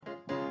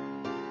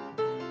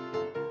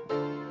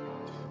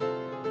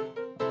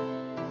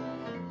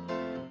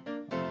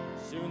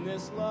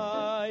this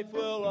life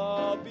will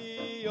all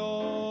be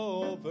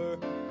over,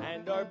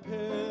 and our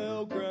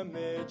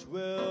pilgrimage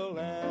will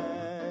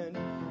end.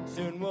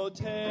 Soon we'll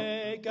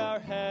take our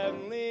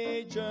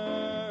heavenly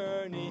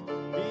journey,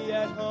 be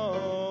at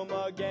home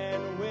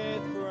again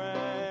with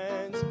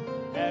friends.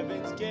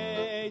 Heaven's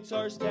gates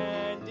are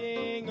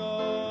standing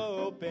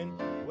open,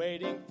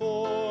 waiting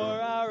for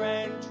our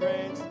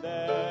entrance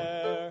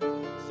there.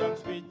 Some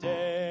sweet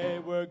day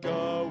we're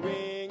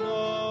going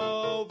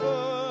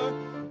over,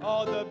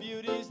 all the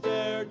beauties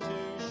there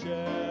to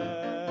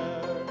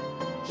share.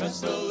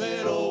 Just a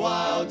little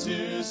while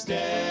to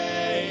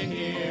stay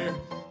here,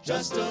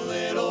 just a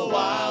little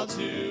while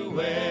to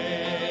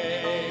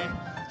wait,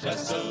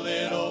 just a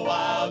little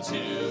while to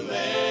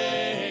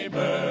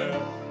labor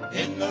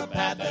in the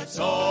path that's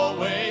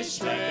always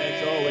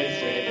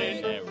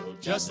straight.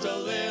 Just a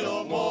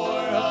little more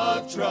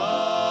of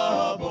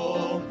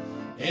trouble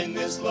in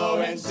this low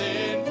and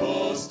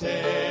sinful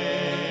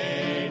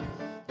state.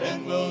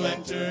 Then we'll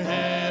enter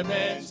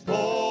heaven's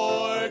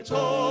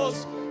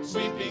portals,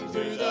 sweeping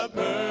through the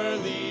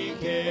pearly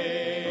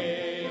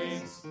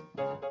gates.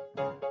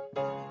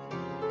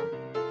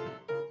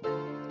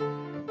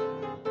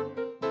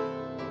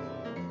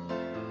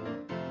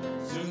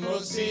 Soon we'll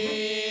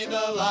see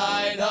the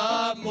light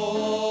of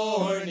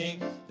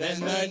morning, then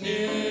the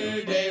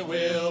new day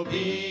will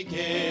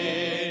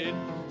begin.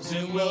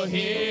 Soon we'll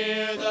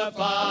hear the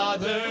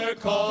Father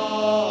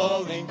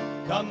calling,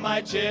 come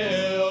my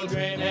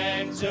children,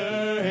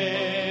 enter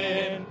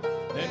in.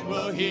 Then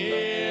we'll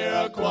hear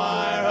a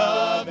choir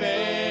of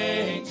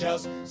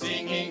angels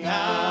singing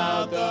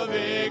out the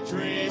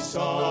victory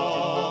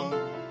song.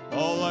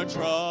 All our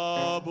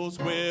troubles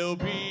will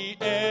be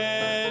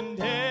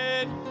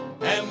ended,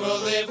 and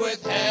we'll live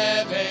with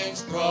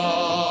heaven's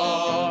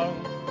throng.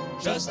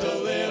 Just a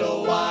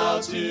little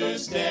while to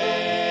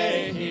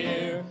stay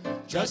here,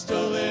 just a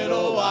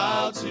little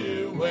while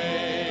to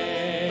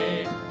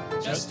wait,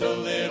 just a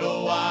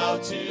little while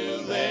to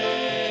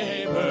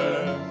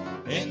labor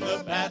in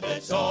the path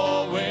that's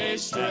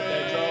always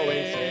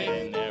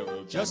straight.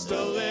 Just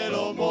a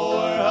little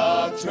more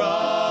of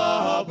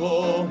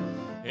trouble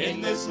in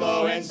this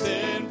low and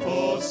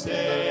sinful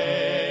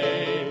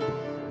state.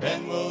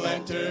 Then we'll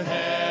enter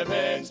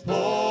heaven's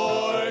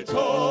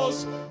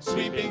portals,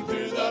 sweeping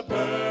through the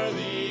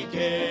pearly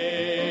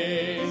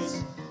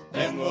gates.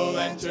 Then we'll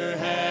enter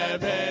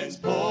heaven's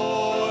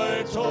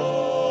portals,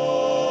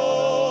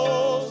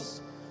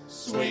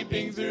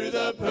 sweeping through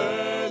the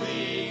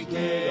pearly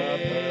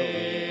gates.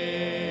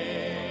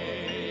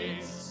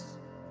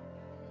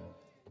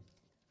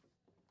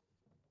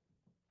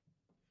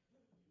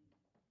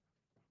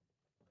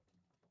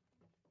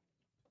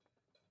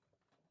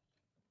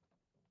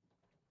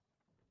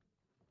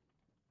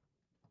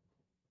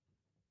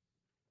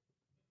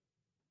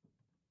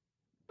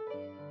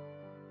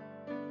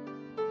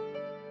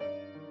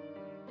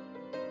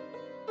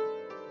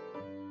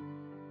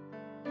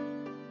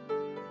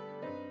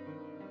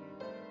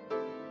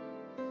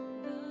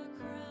 The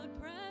crowd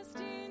pressed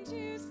into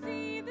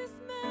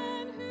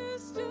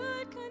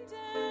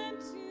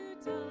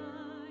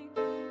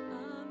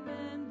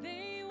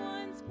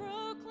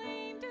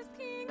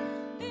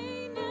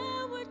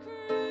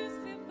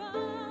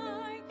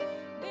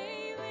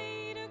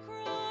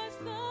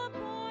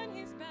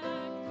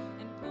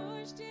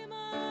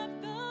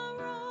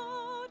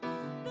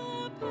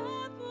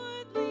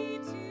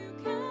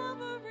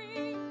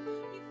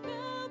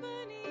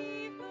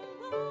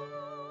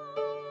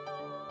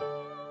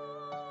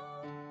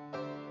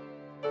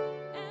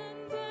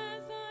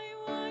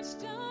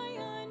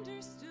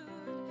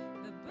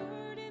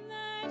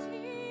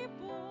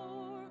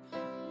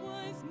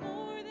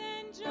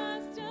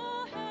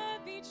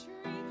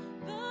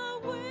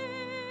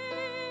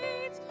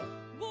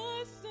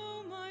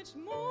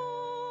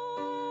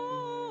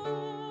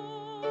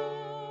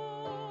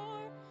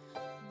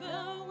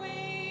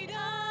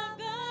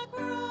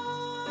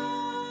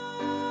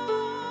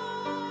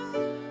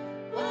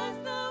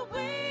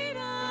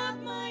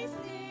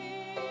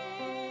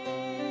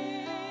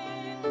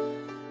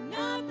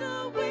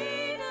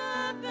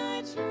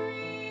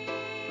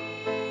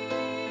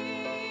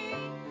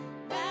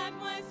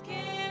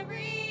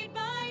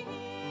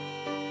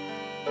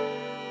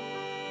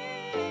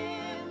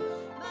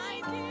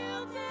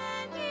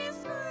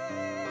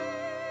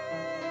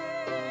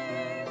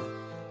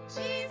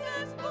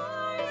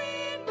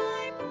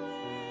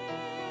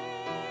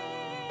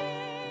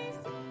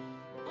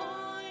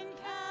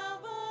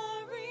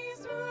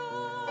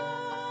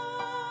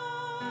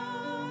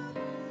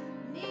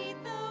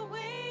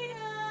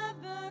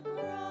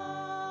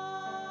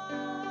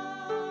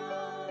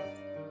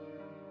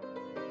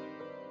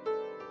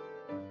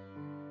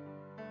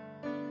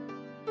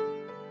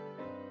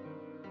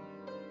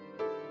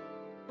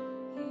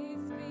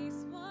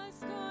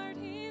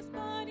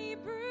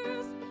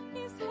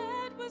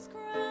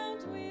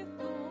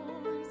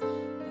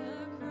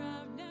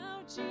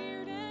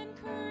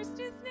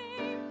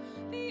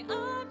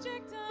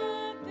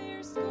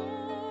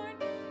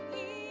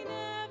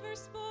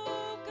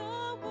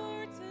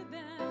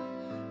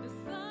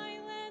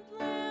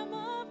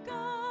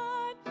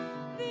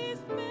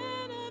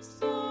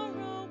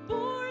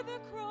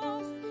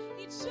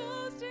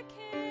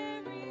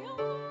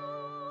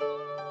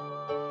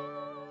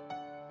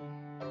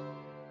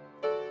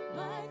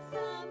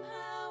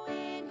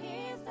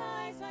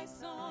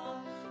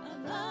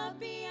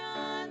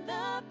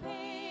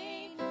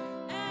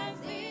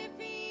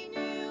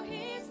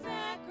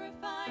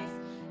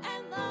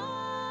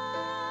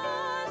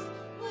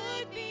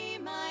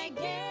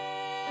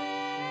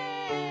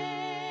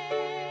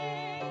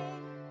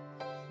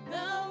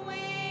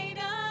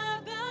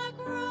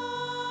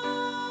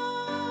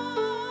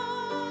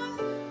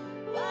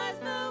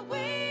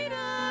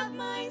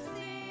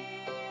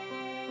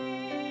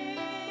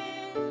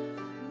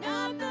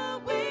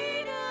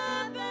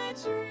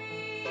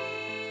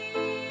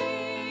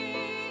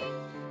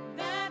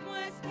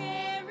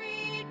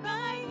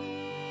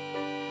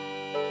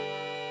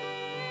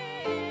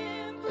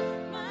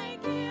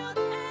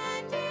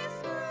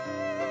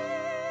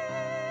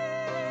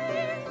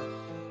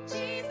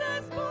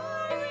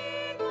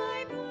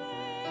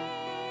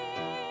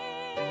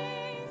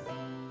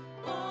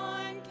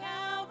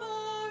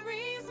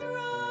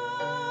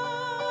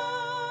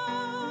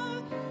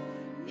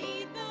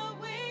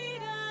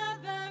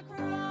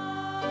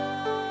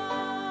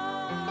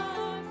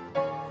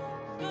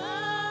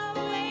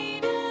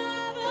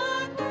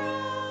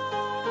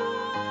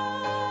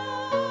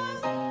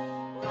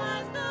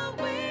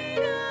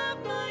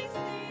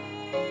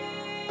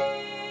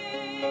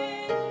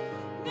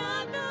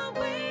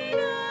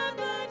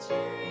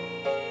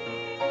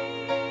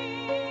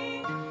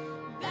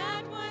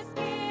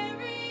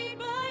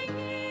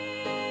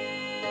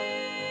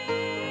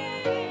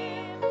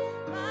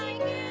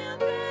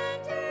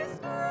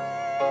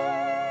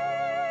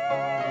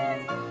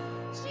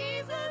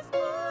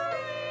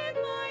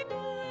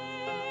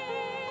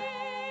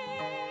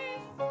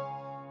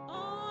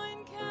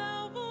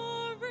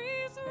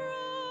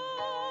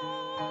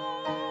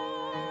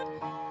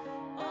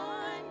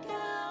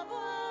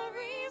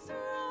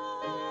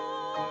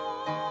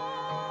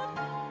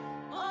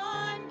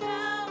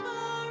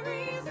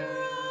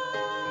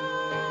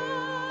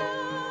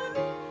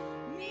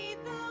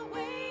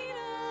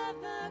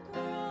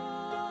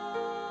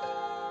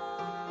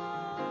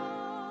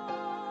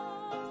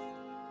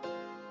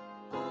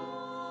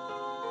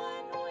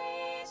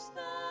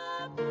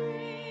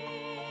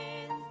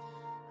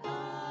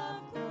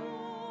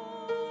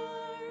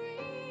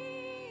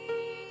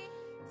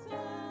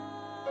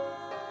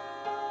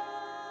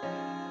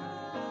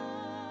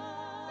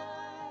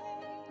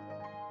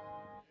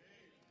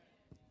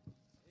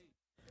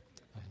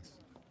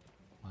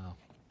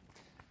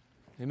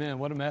Amen.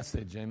 What a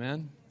message.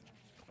 Amen.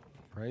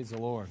 Praise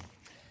the Lord.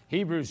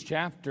 Hebrews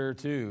chapter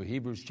 2.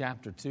 Hebrews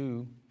chapter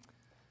 2.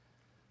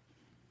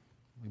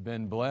 We've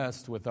been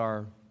blessed with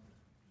our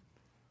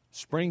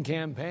spring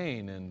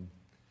campaign, and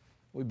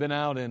we've been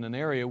out in an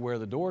area where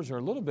the doors are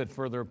a little bit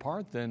further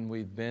apart than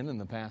we've been in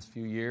the past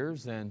few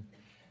years, and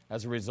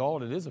as a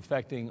result, it is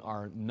affecting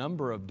our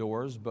number of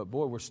doors, but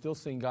boy, we're still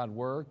seeing God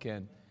work,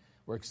 and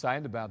we're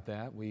excited about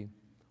that. We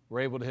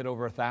were able to hit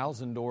over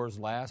 1,000 doors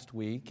last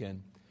week,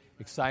 and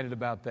excited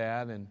about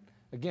that. And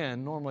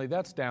again, normally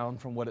that's down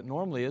from what it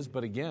normally is,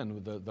 but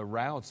again, the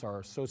routes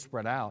are so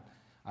spread out.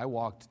 I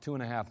walked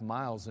 2.5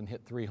 miles and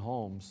hit 3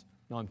 homes.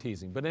 No, I'm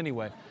teasing. But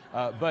anyway,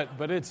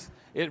 but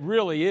it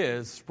really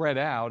is spread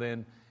out,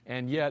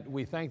 and yet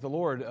we thank the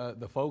Lord.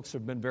 The folks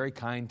have been very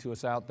kind to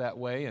us out that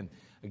way. And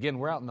again,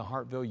 we're out in the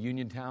Hartville,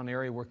 Uniontown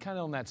area. We're kind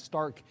of on that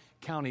Stark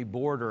County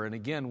border. And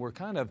again, we're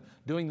kind of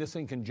doing this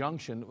in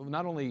conjunction.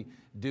 Not only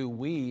do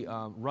we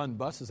run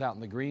buses out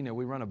in the Green, and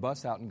we run a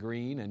bus out in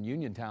Green and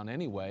Uniontown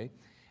anyway,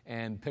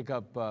 and pick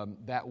up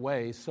that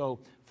way.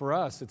 So for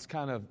us, it's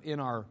kind of in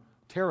our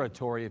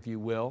territory, if you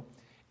will.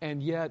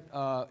 And yet,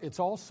 it's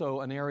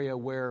also an area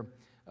where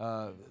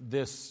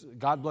this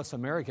God Bless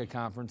America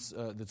conference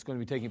that's going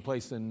to be taking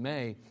place in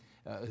May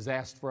has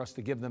asked for us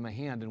to give them a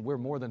hand, and we're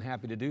more than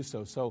happy to do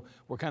so. So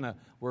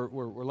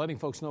we're letting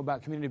folks know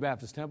about Community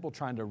Baptist Temple,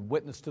 trying to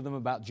witness to them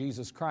about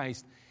Jesus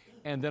Christ,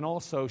 and then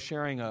also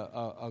sharing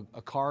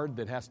a card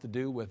that has to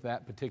do with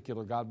that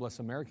particular God Bless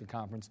America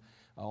conference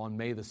on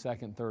May the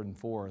 2nd, 3rd, and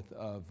 4th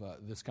of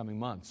this coming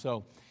month.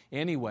 So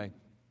anyway,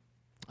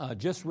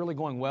 just really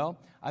going well.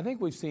 I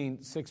think we've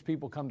seen 6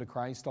 people come to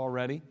Christ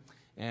already,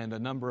 and a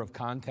number of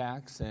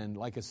contacts, and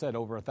like I said,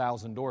 over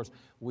 1,000 doors.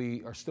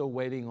 We are still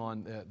waiting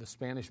on the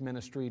Spanish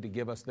ministry to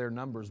give us their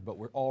numbers, but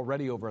we're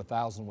already over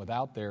 1,000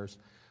 without theirs,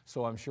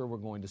 so I'm sure we're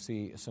going to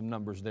see some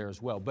numbers there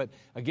as well. But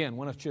again, I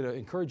want to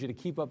encourage you to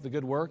keep up the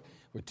good work.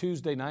 We're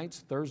Tuesday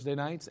nights, Thursday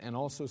nights, and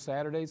also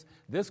Saturdays.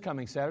 This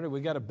coming Saturday,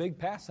 we've got a big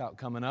pass-out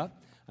coming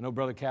up. I know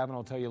Brother Kavanaugh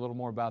will tell you a little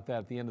more about that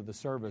at the end of the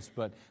service,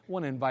 but I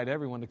want to invite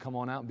everyone to come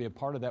on out and be a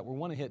part of that. We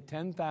want to hit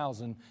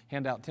 10,000,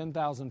 hand out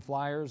 10,000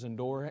 flyers and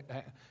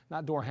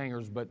not door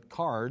hangers, but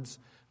cards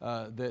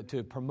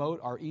to promote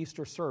our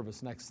Easter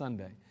service next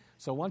Sunday.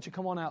 So why don't you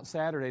come on out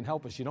Saturday and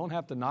help us? You don't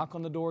have to knock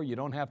on the door. You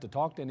don't have to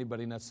talk to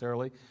anybody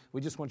necessarily.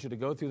 We just want you to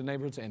go through the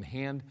neighborhoods and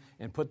hand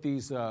and put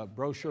these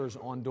brochures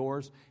on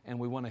doors, and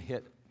we want to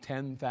hit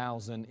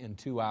 10,000 in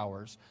 2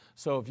 hours.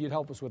 So if you'd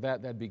help us with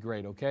that, that'd be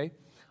great, okay?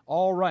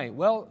 All right,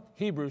 well,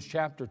 Hebrews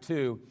chapter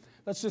 2,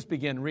 let's just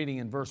begin reading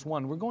in verse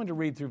 1. We're going to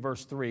read through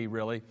verse 3,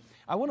 really.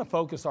 I want to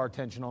focus our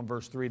attention on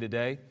verse 3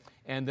 today,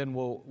 and then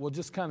we'll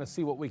just kind of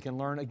see what we can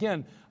learn.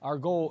 Again, our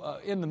goal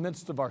in the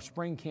midst of our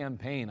spring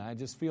campaign, I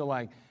just feel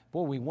like,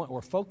 boy,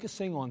 we're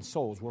focusing on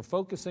souls. We're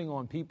focusing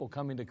on people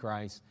coming to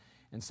Christ,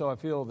 And so I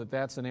feel that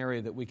that's an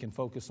area that we can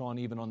focus on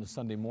even on the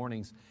Sunday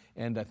mornings,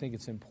 and I think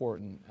it's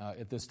important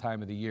at this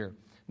time of the year.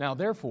 Now,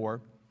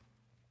 therefore,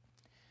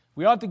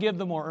 we ought to give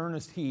the more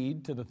earnest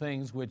heed to the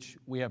things which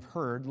we have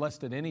heard,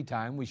 lest at any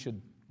time we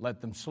should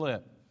let them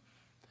slip.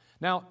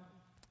 Now,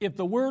 if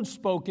the word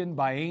spoken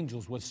by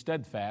angels was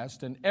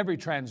steadfast, and every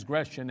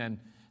transgression and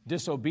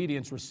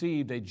disobedience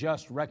received a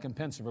just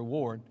recompense of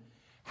reward,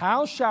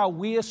 how shall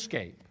we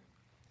escape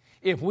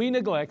if we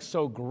neglect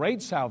so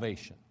great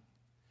salvation,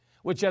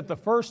 which at the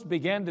first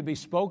began to be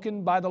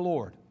spoken by the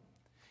Lord,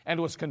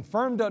 and was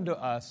confirmed unto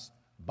us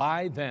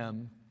by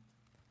them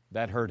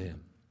that heard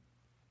him?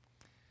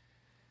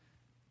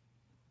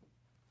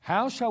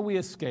 How shall we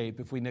escape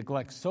if we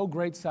neglect so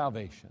great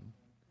salvation,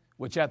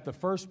 which at the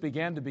first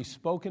began to be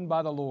spoken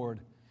by the Lord,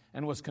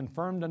 and was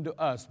confirmed unto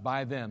us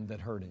by them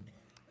that heard him?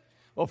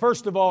 Well,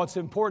 first of all, it's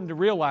important to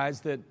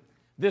realize that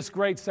this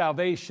great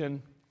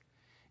salvation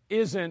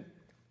isn't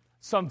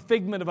some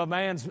figment of a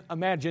man's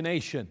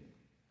imagination.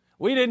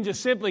 We didn't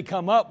just simply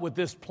come up with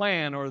this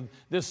plan or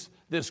this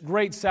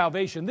great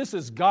salvation. This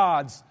is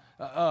God's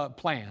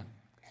plan.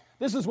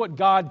 This is what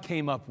God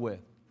came up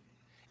with.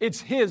 It's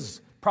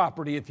His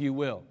property, if you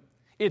will.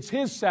 It's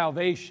His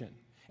salvation,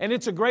 and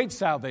it's a great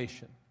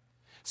salvation.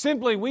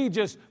 Simply, we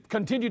just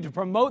continue to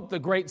promote the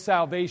great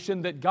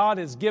salvation that God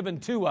has given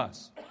to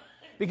us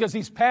because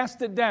He's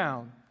passed it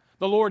down.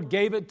 The Lord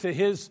gave it to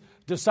His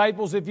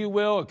disciples, if you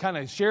will, kind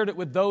of shared it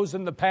with those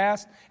in the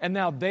past, and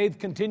now they've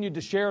continued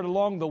to share it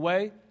along the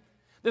way.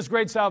 This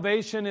great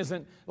salvation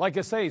isn't, like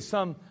I say,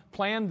 some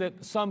plan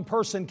that some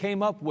person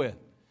came up with.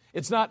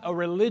 It's not a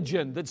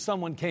religion that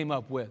someone came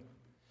up with.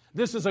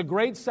 This is a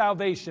great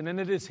salvation, and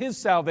it is His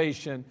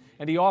salvation,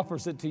 and He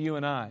offers it to you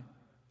and I.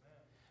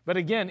 But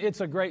again,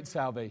 it's a great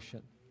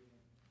salvation.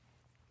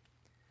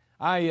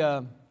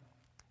 I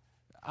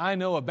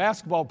know a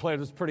basketball player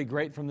that's pretty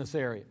great from this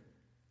area.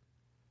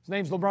 His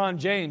name's LeBron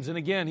James, and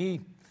again,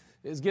 he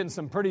is getting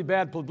some pretty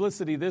bad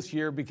publicity this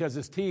year because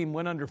his team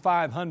went under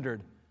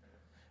 500.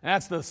 And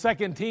that's the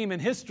second team in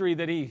history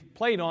that he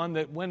played on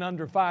that went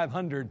under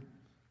 500.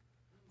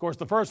 Of course,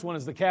 the first one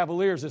is the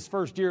Cavaliers. His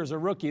first year as a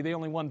rookie, they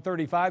only won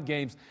 35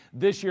 games.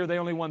 This year, they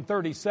only won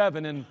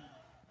 37 in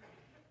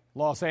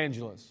Los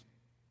Angeles.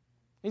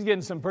 He's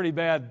getting some pretty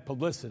bad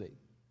publicity.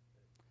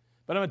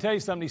 But I'm going to tell you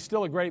something, he's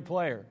still a great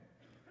player.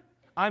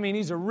 I mean,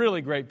 he's a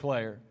really great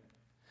player.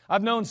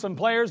 I've known some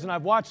players and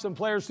I've watched some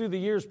players through the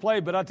years play,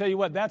 but I'll tell you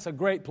what, that's a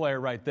great player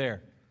right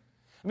there.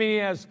 I mean, he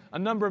has a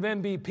number of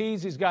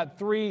MVPs. He's got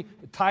 3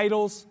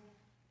 titles.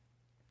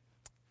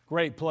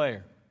 Great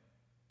player.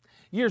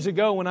 Years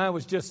ago, when I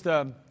was just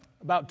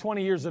about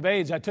 20 years of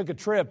age, I took a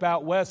trip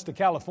out west to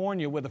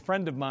California with a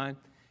friend of mine.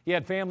 He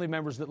had family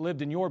members that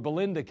lived in Yorba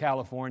Linda,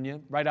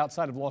 California, right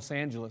outside of Los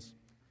Angeles.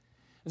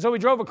 And so we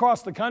drove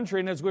across the country,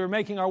 and as we were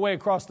making our way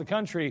across the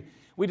country,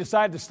 we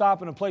decided to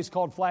stop in a place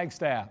called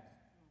Flagstaff.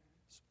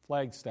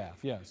 Flagstaff,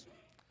 yes.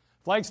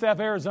 Flagstaff,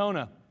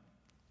 Arizona.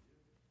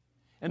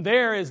 And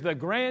there is the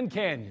Grand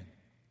Canyon.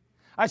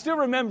 I still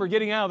remember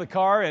getting out of the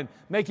car and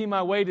making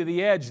my way to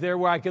the edge there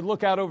where I could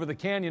look out over the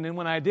canyon. And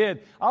when I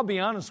did, I'll be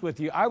honest with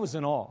you, I was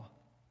in awe.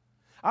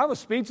 I was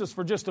speechless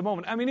for just a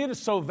moment. I mean, it is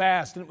so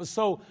vast and it was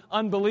so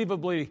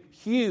unbelievably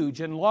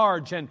huge and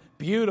large and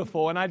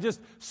beautiful. And I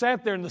just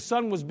sat there and the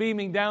sun was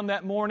beaming down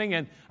that morning.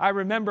 And I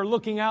remember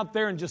looking out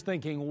there and just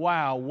thinking,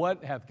 wow,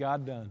 what hath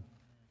God done?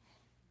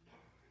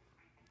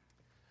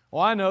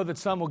 Well, I know that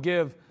some will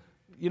give,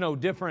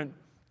 different,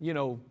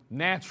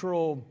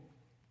 natural,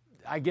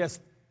 I guess,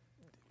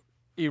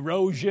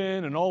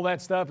 erosion and all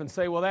that stuff and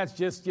say, well, that's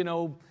just,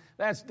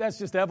 that's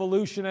just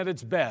evolution at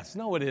its best.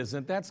 No, it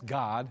isn't. That's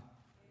God.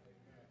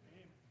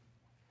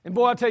 And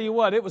boy, I'll tell you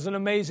what, it was an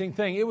amazing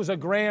thing. It was a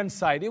grand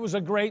sight. It was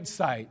a great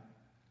sight.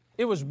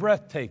 It was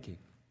breathtaking.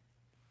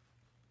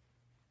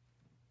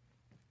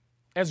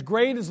 As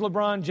great as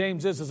LeBron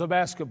James is as a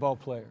basketball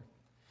player,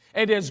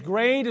 and as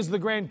great as the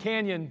Grand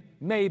Canyon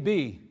may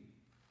be,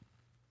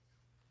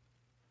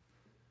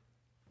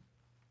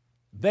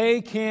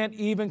 they can't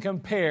even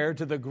compare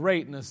to the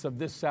greatness of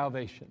this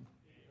salvation.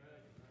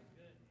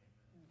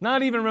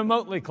 Not even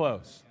remotely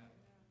close.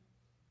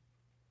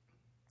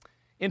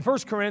 In 1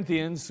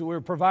 Corinthians,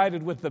 we're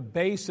provided with the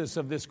basis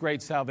of this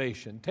great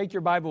salvation. Take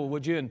your Bible,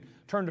 would you, and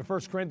turn to 1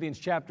 Corinthians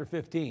chapter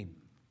 15.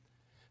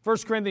 1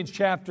 Corinthians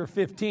chapter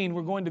 15,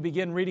 we're going to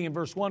begin reading in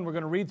verse 1. We're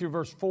going to read through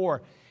verse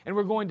 4, and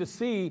we're going to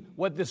see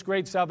what this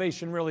great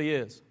salvation really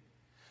is.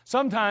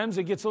 Sometimes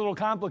it gets a little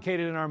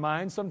complicated in our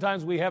minds.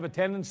 Sometimes we have a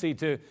tendency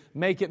to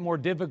make it more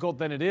difficult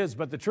than it is.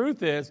 But the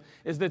truth is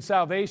that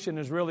salvation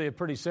is really a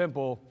pretty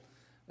simple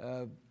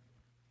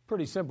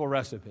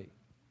recipe.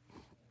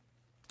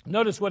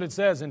 Notice what it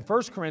says in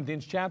 1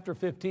 Corinthians chapter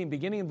 15,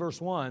 beginning in verse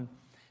 1.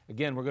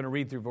 Again, we're going to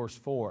read through verse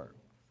 4.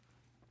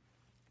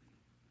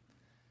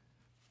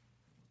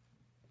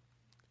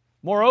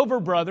 Moreover,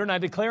 brethren, I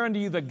declare unto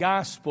you the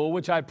gospel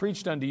which I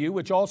preached unto you,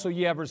 which also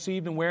ye have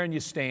received and wherein ye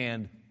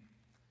stand,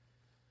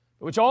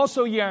 which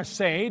also ye are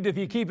saved, if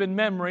ye keep in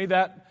memory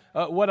that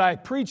what I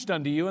preached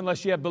unto you,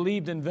 unless ye have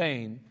believed in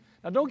vain.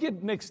 Now, don't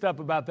get mixed up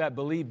about that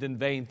believed in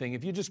vain thing.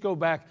 If you just go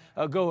back,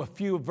 go a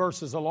few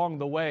verses along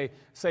the way,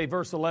 say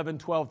verse 11,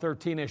 12,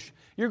 13-ish,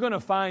 you're going to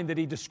find that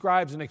he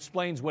describes and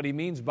explains what he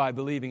means by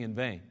believing in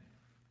vain.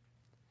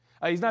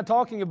 He's not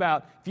talking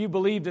about if you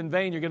believed in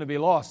vain, you're going to be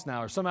lost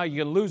now, or somehow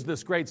you're going to lose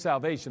this great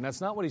salvation.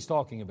 That's not what he's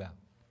talking about.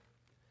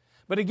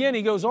 But again,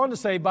 he goes on to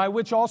say, by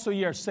which also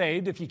ye are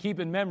saved, if you keep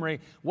in memory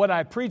what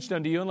I preached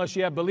unto you, unless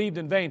ye have believed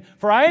in vain.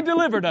 For I had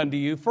delivered unto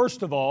you,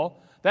 first of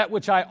all, that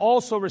which I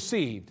also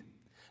received.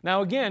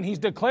 Now again, he's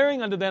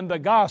declaring unto them the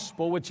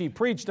gospel which he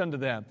preached unto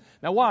them.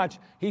 Now watch,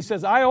 he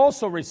says, I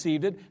also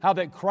received it, how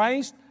that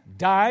Christ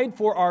died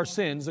for our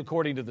sins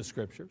according to the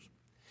Scriptures,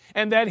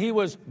 and that he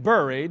was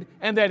buried,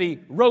 and that he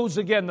rose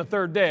again the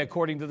third day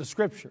according to the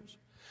Scriptures.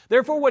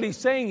 Therefore, what he's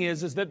saying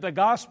is that the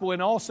gospel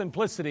in all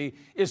simplicity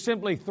is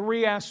simply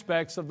three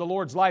aspects of the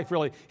Lord's life,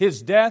 really.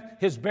 His death,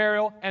 His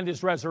burial, and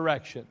His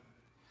resurrection.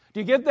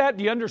 Do you get that?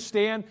 Do you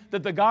understand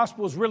that the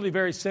gospel is really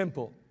very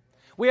simple?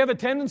 We have a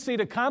tendency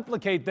to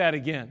complicate that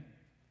again.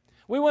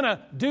 We want to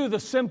do the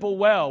simple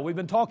well. We've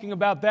been talking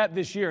about that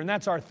this year, and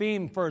that's our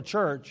theme for a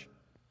church.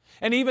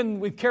 And even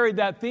we've carried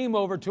that theme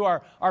over to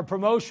our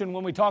promotion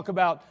when we talk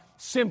about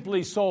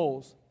simply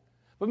souls.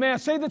 But may I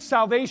say that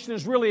salvation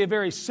is really a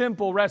very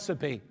simple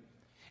recipe.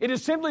 It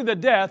is simply the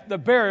death, the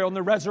burial, and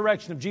the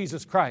resurrection of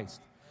Jesus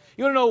Christ.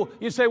 You want to know,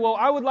 you say, well,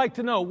 I would like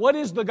to know, what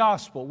is the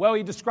gospel? Well,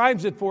 he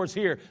describes it for us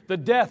here, the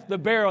death, the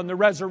burial, and the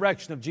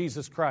resurrection of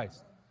Jesus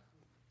Christ.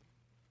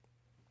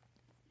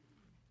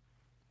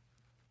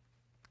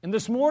 And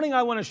this morning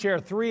I want to share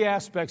three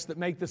aspects that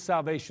make this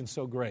salvation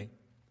so great,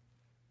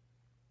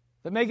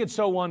 that make it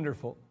so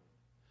wonderful.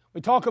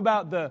 We talk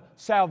about the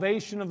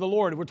salvation of the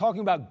Lord. We're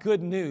talking about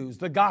good news,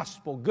 the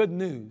gospel, good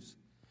news.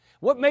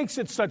 What makes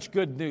it such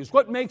good news?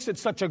 What makes it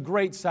such a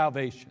great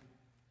salvation?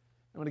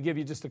 I want to give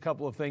you just a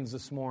couple of things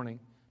this morning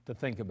to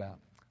think about.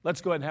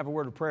 Let's go ahead and have a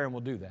word of prayer, and we'll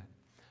do that.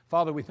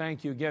 Father, we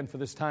thank you again for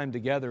this time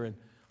together, and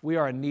we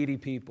are a needy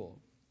people.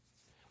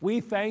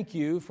 We thank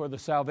you for the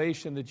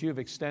salvation that you have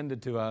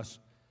extended to us.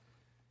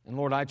 And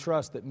Lord, I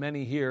trust that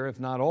many here,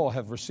 if not all,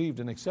 have received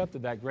and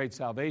accepted that great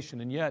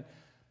salvation. And yet,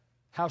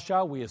 how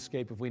shall we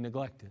escape if we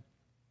neglect it?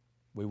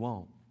 We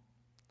won't.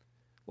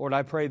 Lord,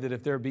 I pray that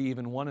if there be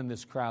even one in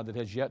this crowd that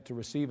has yet to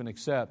receive and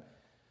accept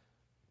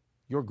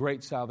your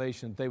great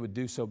salvation, they would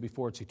do so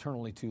before it's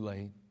eternally too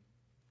late.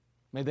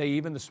 May they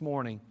even this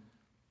morning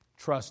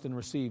trust and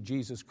receive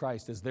Jesus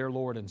Christ as their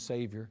Lord and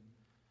Savior,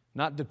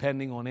 not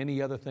depending on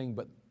any other thing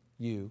but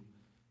you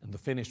and the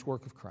finished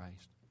work of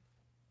Christ.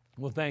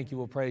 We'll thank you,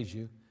 we'll praise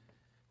you.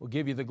 We'll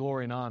give you the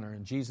glory and honor.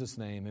 In Jesus'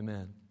 name,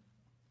 amen.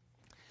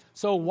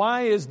 So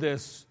why is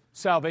this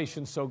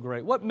salvation so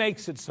great? What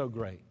makes it so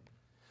great?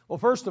 Well,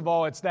 first of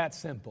all, it's that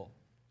simple.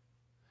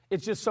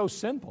 It's just so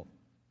simple.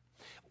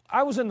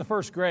 I was in the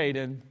first grade,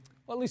 and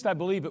well, at least I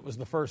believe it was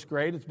the first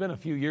grade. It's been a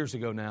few years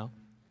ago now.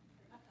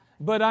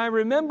 But I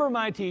remember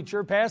my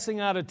teacher passing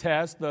out a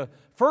test the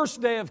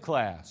first day of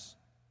class.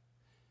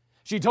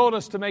 She told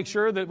us to make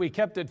sure that we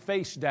kept it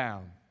face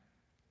down.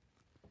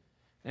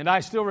 And I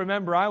still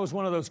remember I was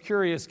one of those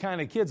curious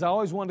kind of kids. I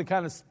always wanted to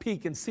kind of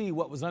peek and see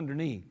what was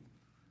underneath.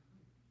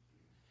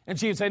 And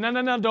she would say,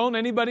 no, don't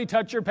anybody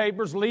touch your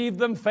papers. Leave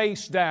them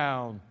face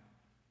down.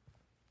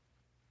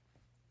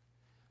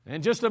 And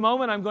in just a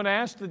moment, I'm going to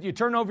ask that you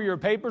turn over your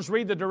papers,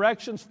 read the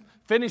directions,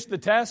 finish the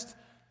test,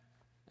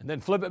 and then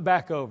flip it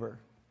back over.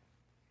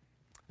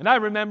 And I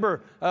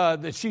remember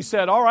that she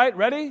said, all right,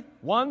 ready?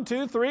 1,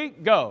 2, 3,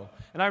 go.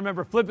 And I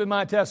remember flipping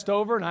my test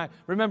over, and I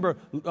remember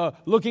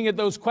looking at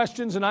those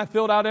questions, and I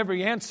filled out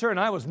every answer, and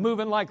I was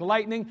moving like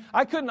lightning.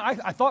 I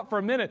thought for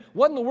a minute,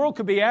 what in the world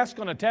could be asked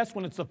on a test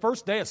when it's the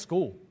first day of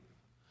school?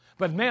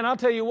 But man, I'll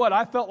tell you what,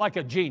 I felt like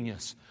a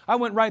genius. I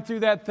went right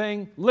through that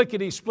thing,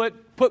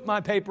 lickety-split, put my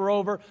paper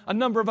over, a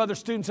number of other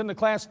students in the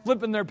class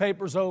flipping their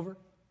papers over.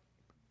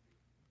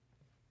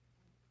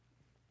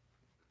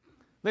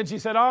 Then she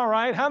said, all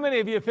right, how many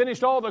of you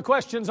finished all the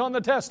questions on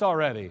the test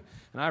already?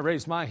 And I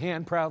raised my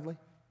hand proudly.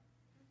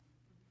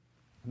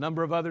 A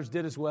number of others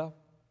did as well.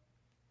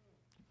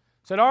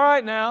 Said, all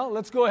right, now,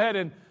 let's go ahead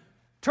and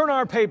turn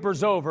our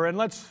papers over and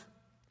let's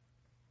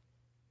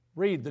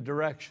read the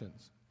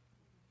directions.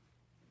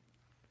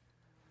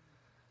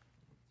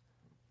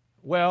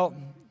 Well,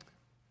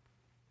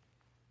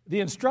 the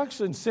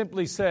instructions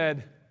simply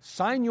said,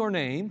 sign your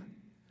name,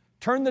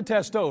 turn the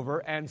test over,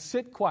 and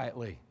sit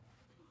quietly.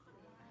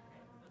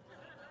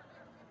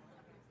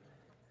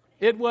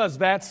 It was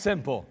that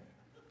simple.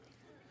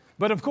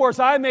 But of course,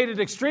 I made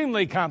it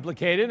extremely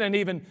complicated and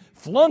even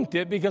flunked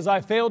it because I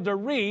failed to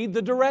read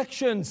the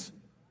directions.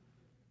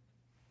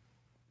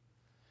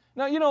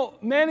 Now, you know,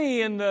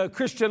 many in the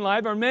Christian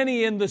life or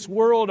many in this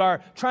world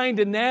are trying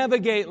to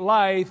navigate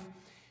life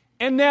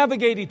and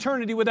navigate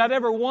eternity without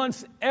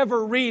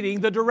ever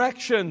reading the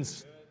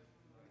directions.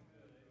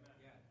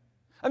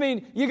 I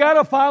mean, you got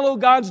to follow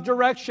God's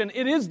direction.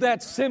 It is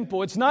that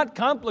simple. It's not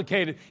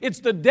complicated. It's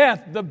the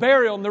death, the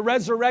burial, and the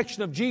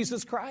resurrection of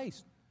Jesus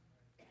Christ.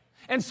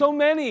 And so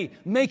many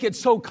make it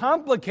so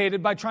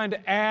complicated by trying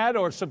to add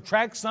or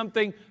subtract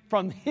something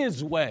from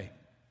His way.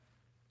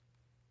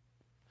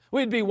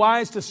 We'd be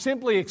wise to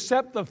simply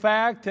accept the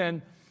fact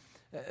and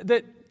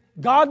that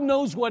God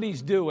knows what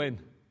He's doing.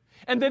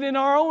 And that in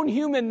our own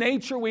human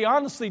nature, we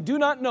honestly do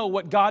not know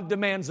what God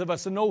demands of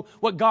us and know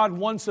what God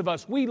wants of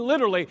us. We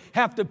literally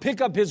have to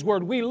pick up His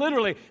Word. We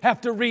literally have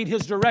to read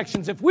His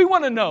directions. If we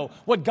want to know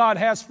what God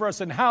has for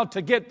us and how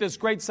to get this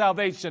great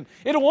salvation,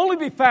 it'll only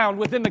be found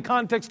within the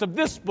context of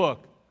this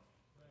book.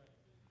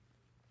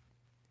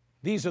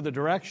 These are the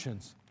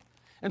directions.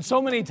 And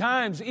so many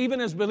times,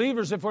 even as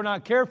believers, if we're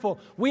not careful,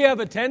 we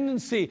have a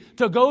tendency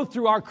to go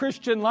through our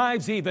Christian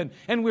lives even,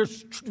 and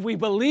we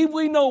believe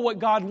we know what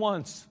God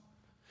wants.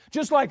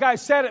 Just like I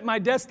sat at my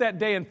desk that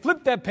day and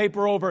flipped that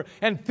paper over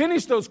and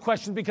finished those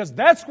questions because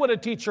that's what a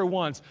teacher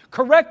wants,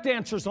 correct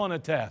answers on a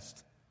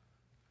test.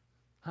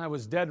 I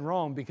was dead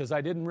wrong because I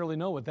didn't really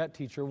know what that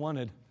teacher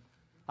wanted.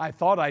 I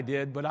thought I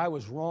did, but I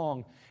was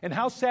wrong. And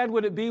how sad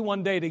would it be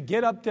one day to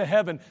get up to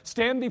heaven,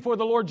 stand before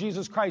the Lord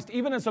Jesus Christ,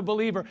 even as a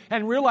believer,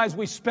 and realize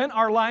we spent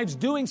our lives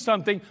doing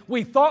something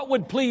we thought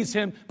would please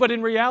Him, but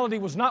in reality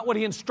was not what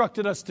He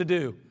instructed us to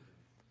do.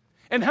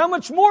 And how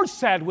much more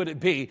sad would it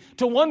be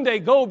to one day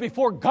go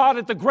before God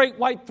at the great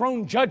white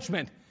throne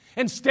judgment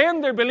and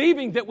stand there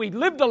believing that we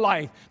lived a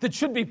life that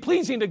should be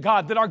pleasing to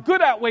God, that our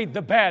good outweighed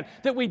the bad,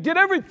 that we did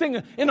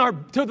everything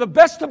to the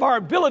best of our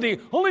ability,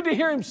 only to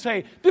hear Him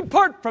say,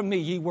 "Depart from me,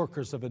 ye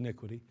workers of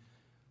iniquity,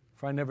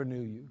 for I never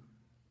knew you."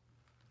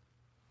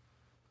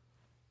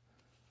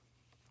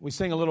 We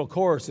sing a little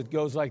chorus. It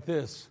goes like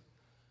this.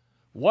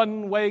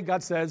 One way,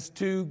 God says,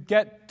 to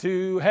get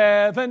to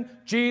heaven,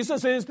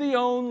 Jesus is the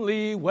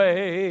only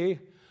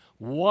way.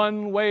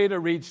 One way to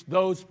reach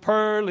those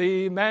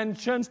pearly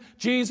mansions,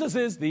 Jesus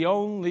is the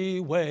only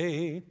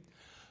way.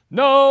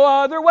 No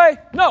other way,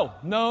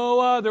 no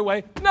other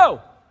way,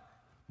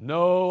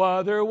 no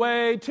other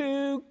way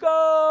to go.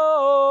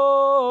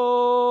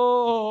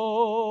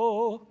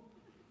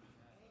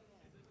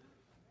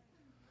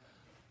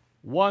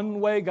 One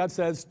way, God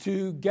says,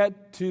 to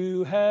get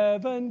to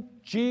heaven,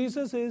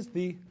 Jesus is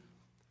the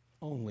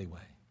only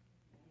way.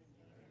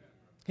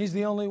 He's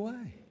the only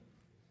way.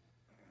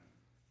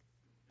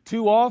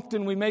 Too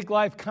often we make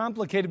life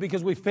complicated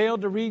because we fail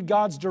to read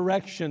God's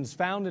directions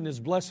found in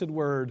His blessed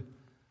Word.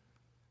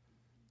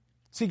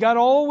 See, God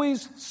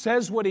always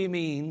says what He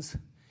means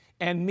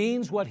and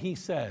means what He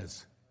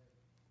says.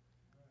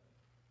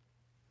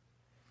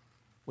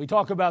 We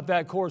talk about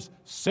that chorus,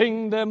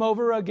 sing them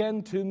over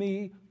again to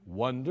me,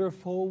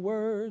 wonderful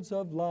words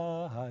of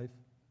life.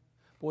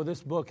 Boy,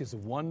 this book is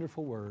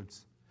wonderful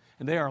words,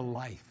 and they are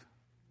life.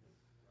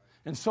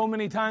 And so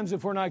many times,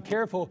 if we're not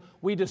careful,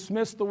 we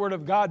dismiss the Word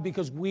of God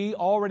because we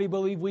already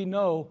believe we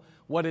know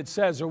what it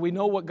says or we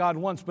know what God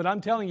wants. But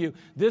I'm telling you,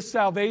 this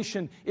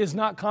salvation is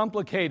not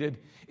complicated.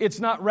 It's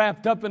not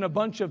wrapped up in a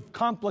bunch of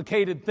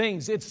complicated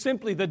things. It's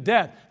simply the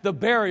death, the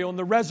burial, and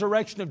the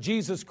resurrection of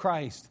Jesus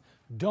Christ.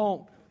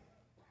 Don't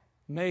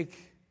make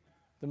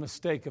the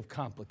mistake of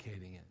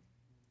complicating it.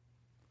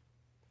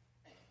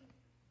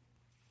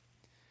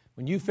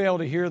 When you fail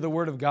to hear the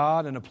Word of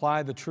God and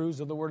apply the truths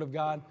of the Word of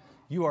God,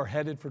 you are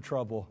headed for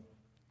trouble.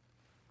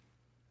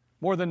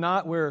 More than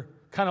not, we're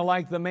kind of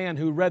like the man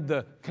who read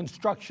the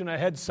construction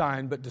ahead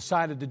sign but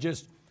decided to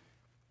just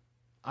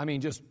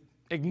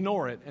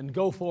ignore it and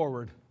go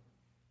forward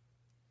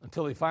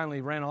until he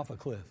finally ran off a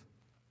cliff.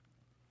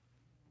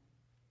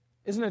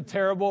 Isn't it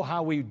terrible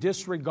how we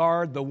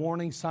disregard the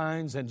warning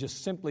signs and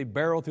just simply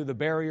barrel through the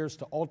barriers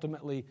to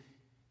ultimately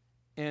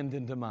end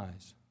in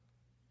demise?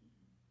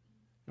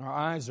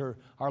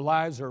 Our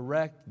lives are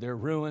wrecked, they're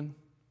ruined,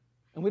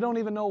 and we don't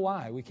even know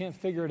why. We can't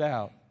figure it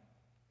out.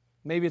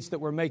 Maybe it's that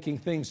we're making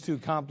things too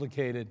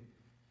complicated.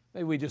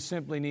 Maybe we just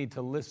simply need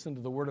to listen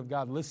to the Word of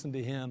God, listen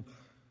to Him,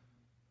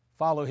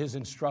 follow His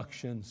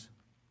instructions.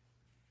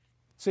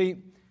 See,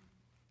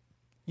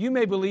 you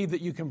may believe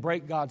that you can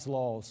break God's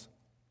laws,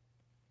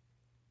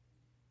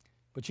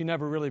 but you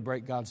never really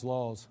break God's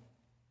laws.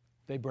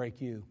 They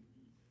break you.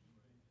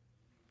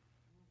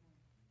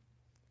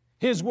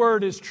 His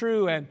Word is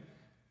true and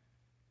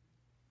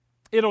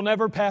it'll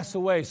never pass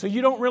away. So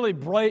you don't really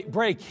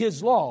break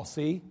His law,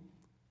 see?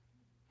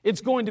 It's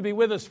going to be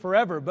with us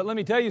forever. But let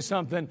me tell you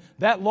something.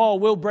 That law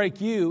will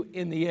break you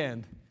in the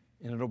end,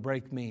 and it'll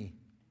break me.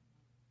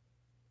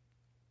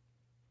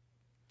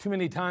 Too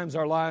many times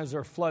our lives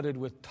are flooded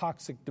with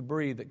toxic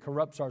debris that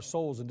corrupts our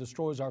souls and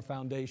destroys our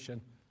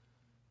foundation.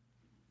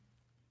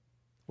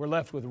 We're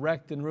left with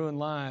wrecked and ruined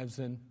lives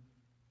and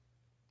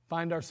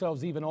find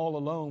ourselves even all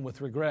alone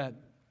with regret,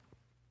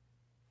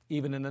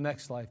 even in the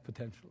next life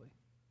potentially.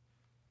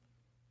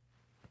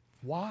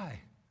 Why?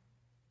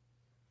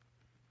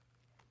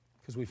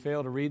 Because we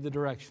fail to read the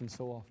directions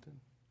so often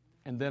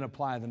and then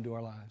apply them to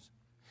our lives.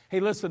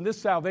 Hey, listen,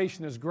 this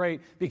salvation is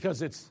great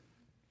because it's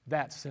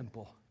that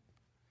simple.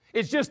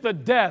 It's just the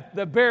death,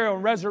 the burial,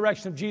 and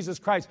resurrection of Jesus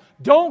Christ.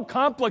 Don't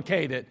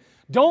complicate it.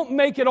 Don't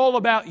make it all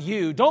about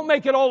you. Don't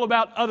make it all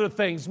about other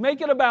things.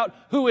 Make it about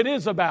who it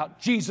is about,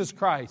 Jesus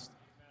Christ.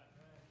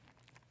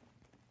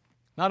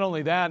 Not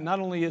only that,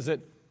 not only is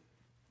it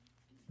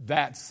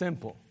that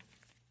simple,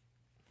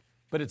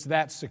 but it's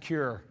that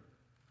secure.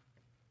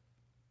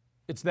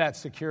 It's that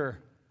secure.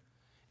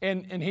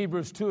 In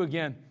Hebrews 2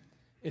 again,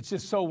 it's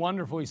just so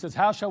wonderful. He says,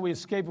 how shall we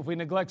escape if we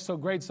neglect so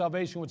great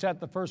salvation, which at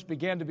the first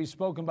began to be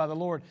spoken by the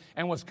Lord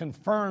and was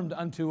confirmed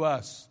unto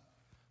us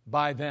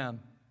by them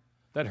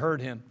that heard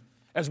him?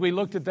 As we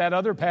looked at that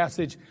other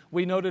passage,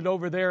 we noted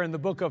over there in the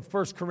book of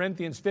 1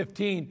 Corinthians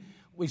 15,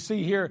 we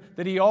see here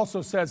that he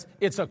also says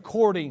it's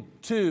according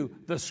to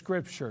the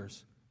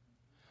Scriptures.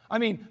 I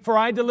mean, for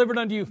I delivered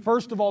unto you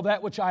first of all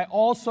that which I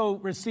also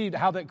received,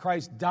 how that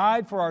Christ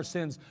died for our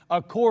sins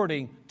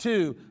according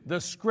to the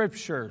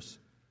Scriptures,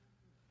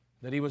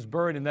 that he was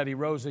buried and that he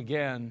rose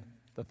again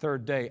the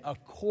third day,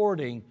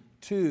 according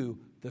to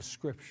the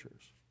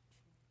Scriptures.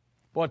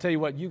 Well, I'll tell you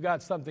what, you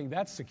got something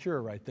that's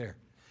secure right there.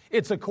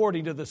 It's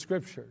according to the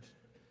Scriptures.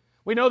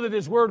 We know that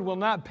his word will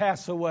not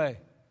pass away.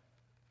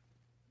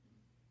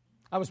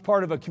 I was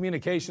part of a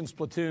communications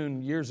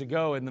platoon years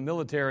ago in the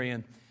military,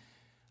 and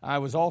I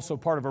was also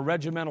part of a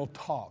regimental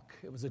talk.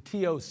 It was a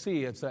TOC.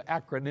 It's an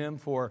acronym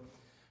for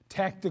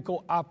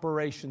Tactical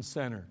Operations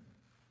Center.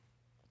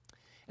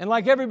 And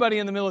like everybody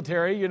in the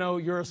military, you know,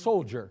 you're a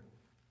soldier.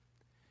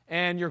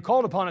 And you're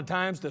called upon at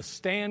times to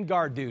stand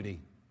guard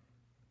duty.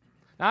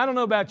 Now, I don't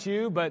know about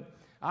you, but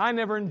I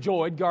never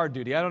enjoyed guard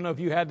duty. I don't know if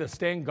you had to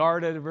stand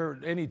guard at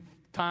any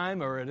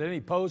time or at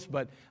any post,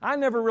 but I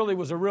never really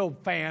was a real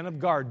fan of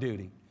guard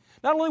duty.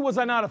 Not only was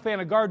I not a fan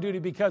of guard duty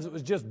because it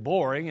was just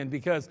boring and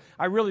because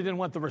I really didn't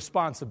want the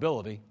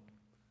responsibility,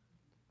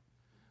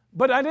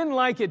 but I didn't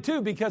like it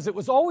too because it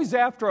was always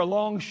after a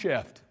long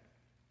shift.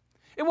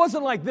 It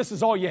wasn't like this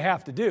is all you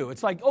have to do.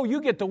 It's like, oh,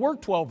 you get to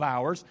work 12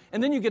 hours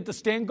and then you get to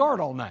stand guard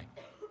all night.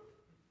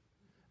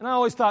 And I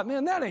always thought,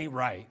 man, that ain't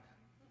right.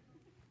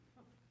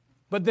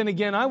 But then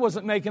again, I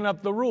wasn't making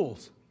up the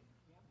rules.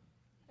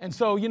 And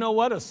so, you know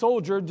what? A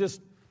soldier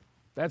just,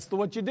 that's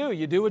what you do.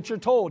 You do what you're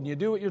told. And you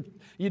do what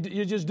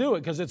you just do it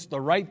because it's the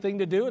right thing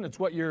to do and it's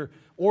what you're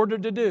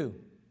ordered to do.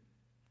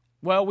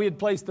 Well, we had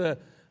placed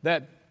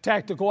that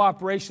tactical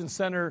operations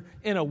center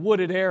in a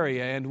wooded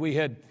area, and we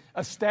had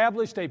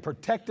established a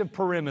protective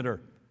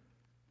perimeter.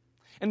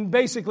 And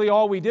basically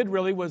all we did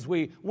really was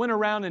we went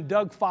around and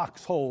dug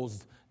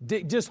foxholes,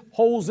 just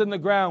holes in the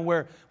ground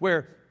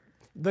where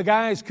the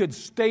guys could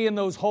stay in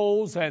those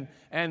holes and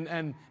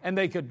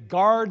they could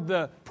guard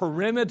the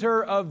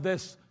perimeter of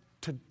this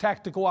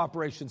tactical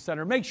operations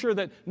center. Make sure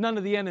that none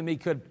of the enemy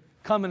could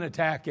come and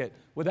attack it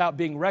without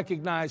being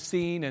recognized,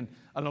 seen, and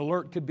an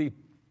alert could be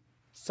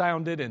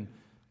sounded and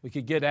we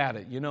could get at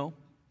it, you know.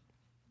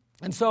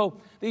 And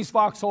so these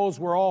foxholes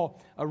were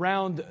all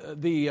around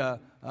the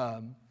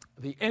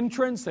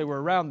entrance. They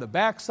were around the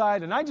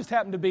backside, and I just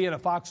happened to be in a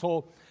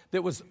foxhole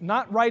that was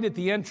not right at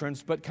the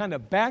entrance, but kind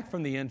of back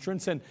from the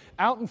entrance. And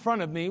out in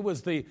front of me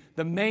was the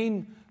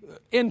main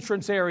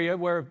entrance area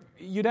where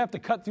you'd have to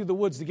cut through the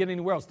woods to get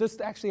anywhere else. This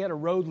actually had a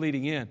road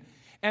leading in.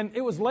 And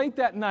it was late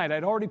that night.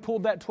 I'd already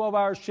pulled that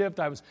 12-hour shift.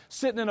 I was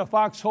sitting in a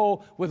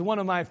foxhole with one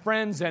of my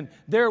friends, and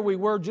there we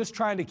were just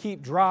trying to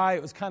keep dry.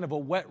 It was kind of a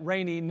wet,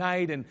 rainy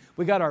night, and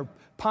we got our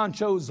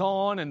ponchos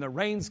on, and the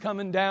rain's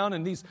coming down,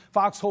 and these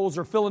foxholes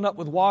are filling up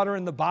with water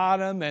in the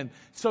bottom, and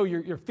so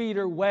your feet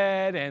are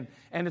wet, and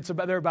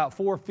they're about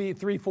 4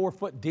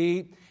 foot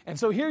deep. And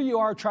so here you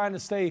are trying to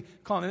stay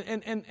calm.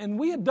 And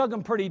we had dug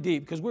them pretty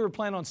deep because we were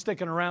planning on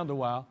sticking around a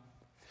while.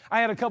 I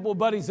had a couple of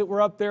buddies that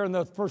were up there in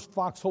the first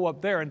foxhole up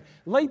there, and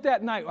late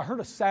that night I heard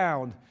a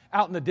sound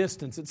out in the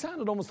distance. It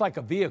sounded almost like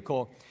a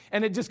vehicle,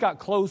 and it just got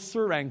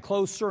closer and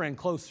closer and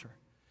closer.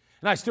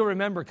 And I still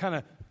remember kind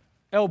of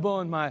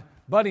elbowing my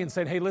buddy and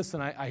saying, hey, listen,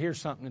 I hear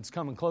something. It's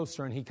coming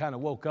closer. And he kind of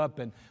woke up,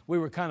 and we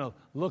were kind of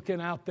looking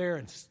out there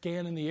and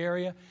scanning the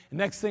area. And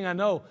next thing I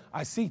know,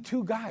 I see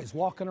two guys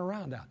walking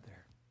around out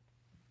there.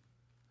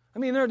 I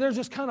mean, they're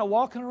just kind of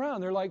walking around.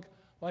 They're like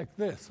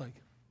this, like.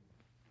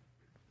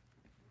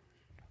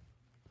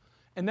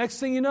 And next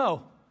thing you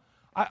know,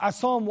 I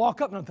saw them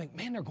walk up, and I'm thinking,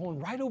 man, they're going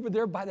right over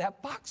there by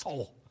that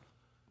foxhole.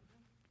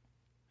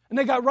 And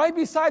they got right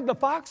beside the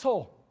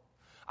foxhole.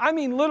 I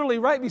mean, literally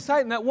right beside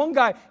it. And that one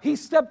guy, he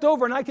stepped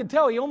over, and I could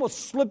tell he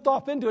almost slipped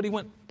off into it. He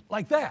went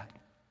like that.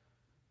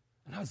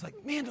 And I was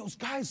like, man, those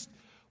guys,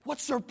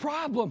 what's their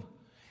problem?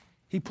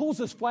 He pulls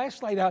his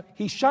flashlight out.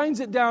 He shines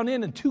it down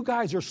in, and two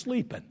guys are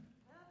sleeping.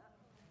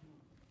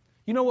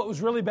 You know what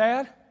was really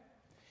bad?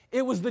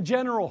 It was the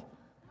general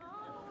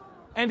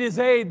and his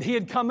aide. He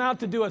had come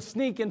out to do a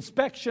sneak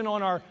inspection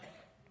on our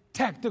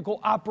tactical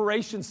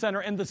operations center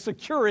and the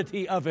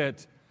security of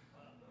it.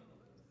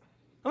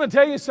 I'm going to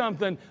tell you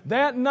something.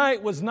 That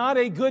night was not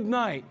a good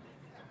night.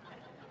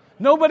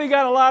 Nobody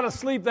got a lot of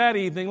sleep that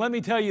evening, let me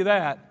tell you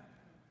that.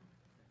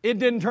 It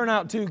didn't turn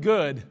out too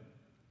good.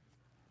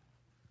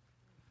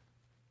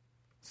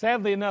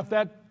 Sadly enough,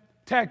 that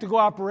tactical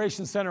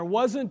operations center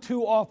wasn't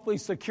too awfully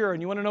secure.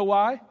 And you want to know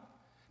why?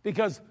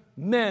 Because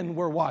men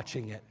were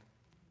watching it.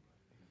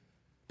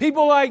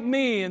 People like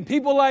me and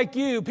people like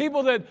you,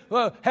 people that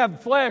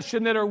have flesh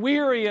and that are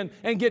weary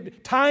and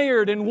get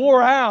tired and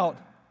wore out.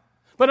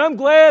 But I'm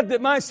glad that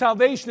my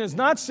salvation is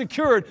not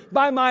secured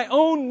by my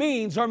own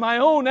means or my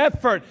own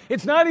effort.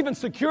 It's not even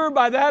secured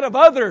by that of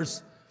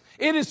others.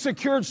 It is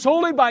secured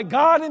solely by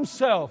God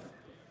Himself.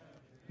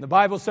 The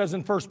Bible says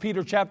in 1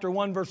 Peter chapter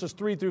 1, verses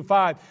 3 through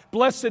 5,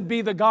 Blessed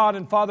be the God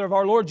and Father of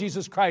our Lord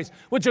Jesus Christ,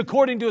 which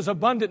according to His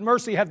abundant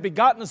mercy hath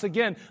begotten us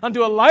again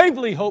unto a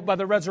lively hope by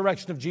the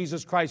resurrection of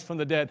Jesus Christ from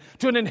the dead,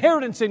 to an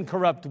inheritance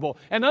incorruptible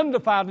and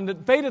undefiled, and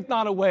that fadeth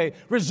not away,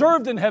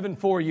 reserved in heaven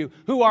for you,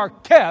 who are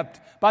kept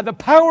by the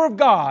power of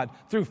God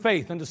through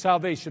faith unto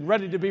salvation,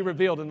 ready to be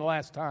revealed in the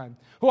last time.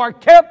 Who are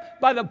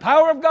kept by the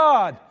power of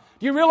God.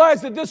 Do you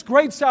realize that this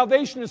great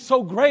salvation is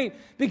so great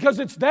because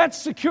it's that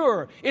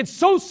secure? It's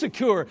so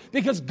secure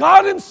because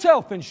God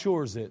Himself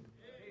ensures it.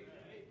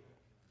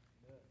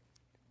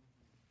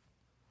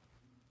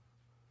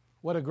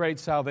 What a great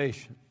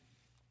salvation.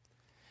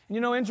 And you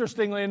know,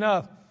 interestingly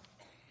enough,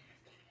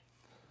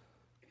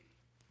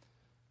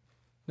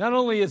 not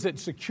only is it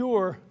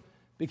secure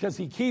because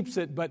He keeps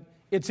it, but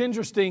it's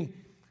interesting,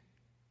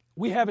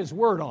 we have His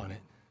Word on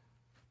it.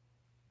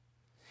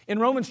 In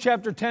Romans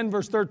chapter 10,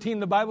 verse 13,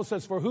 the Bible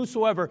says, For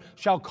whosoever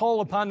shall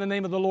call upon the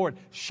name of the Lord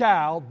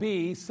shall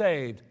be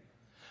saved.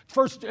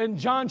 First, in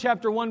John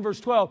chapter 1, verse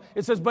 12,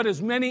 it says, But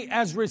as many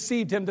as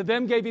received Him, to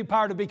them gave He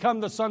power to become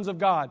the sons of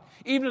God,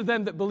 even to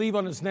them that believe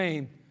on His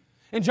name.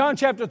 In John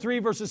chapter 3,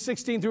 verses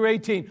 16 through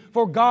 18,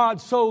 For God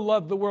so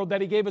loved the world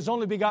that He gave His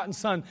only begotten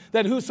Son,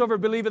 that whosoever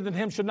believeth in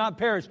Him should not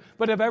perish,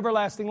 but have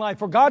everlasting life.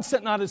 For God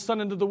sent not His Son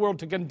into the world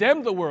to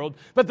condemn the world,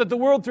 but that the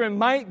world through Him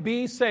might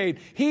be saved.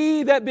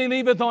 He that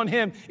believeth on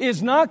Him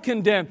is not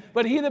condemned,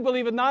 but he that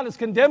believeth not is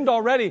condemned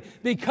already,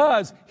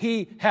 because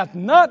he hath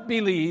not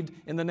believed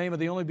in the name of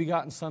the only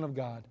begotten Son of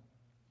God.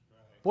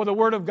 For the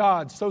Word of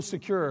God, so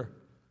secure,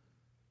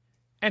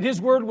 and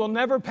His Word will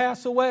never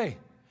pass away.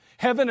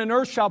 Heaven and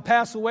earth shall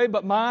pass away,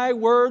 but my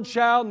word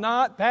shall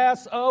not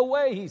pass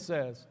away, He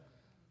says.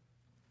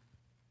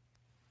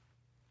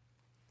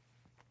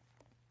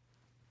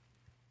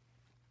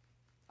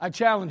 I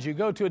challenge you,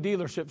 go to a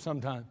dealership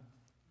sometime.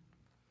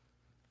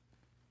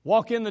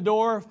 Walk in the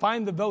door,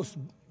 find the most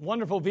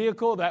wonderful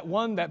vehicle,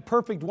 that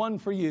perfect one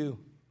for you.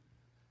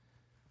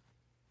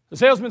 The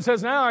salesman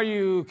says, now, are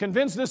you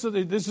convinced this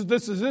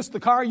is the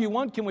car you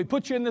want? Can we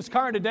put you in this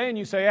car today? And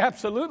you say,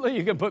 absolutely,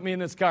 you can put me in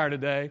this car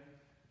today.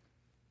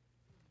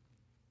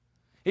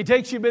 He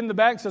takes you in the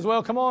back and says,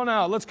 well, come on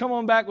out. Let's come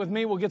on back with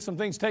me. We'll get some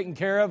things taken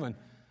care of and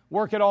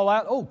work it all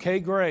out. Okay,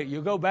 great.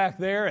 You go back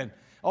there and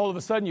all of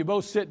a sudden you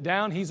both sit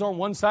down. He's on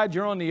one side,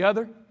 you're on the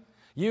other.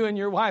 You and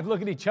your wife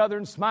look at each other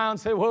and smile and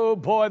say, whoa,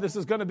 boy, this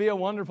is going to be a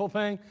wonderful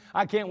thing.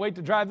 I can't wait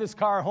to drive this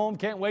car home.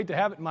 Can't wait to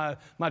have it in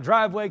my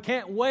driveway.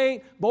 Can't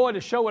wait, boy,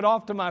 to show it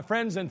off to my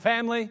friends and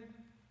family.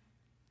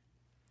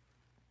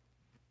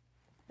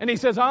 And he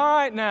says, all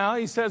right now,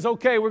 he says,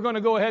 okay, we're going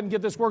to go ahead and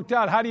get this worked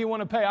out. How do you want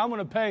to pay? I'm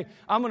going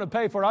to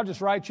pay for it. I'll just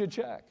write you a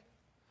check.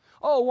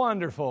 Oh,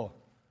 wonderful.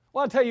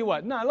 Well, I'll tell you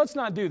what. No, let's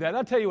not do that.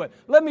 I'll tell you what.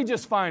 Let me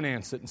just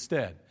finance it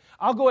instead.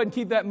 I'll go ahead and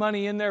keep that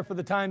money in there for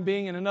the time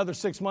being. In another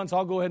 6 months,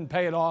 I'll go ahead and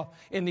pay it off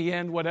in the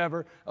end,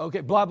 whatever.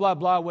 Okay, blah, blah,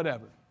 blah,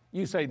 whatever.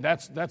 You say,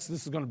 this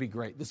is going to be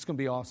great. This is going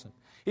to be awesome.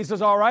 He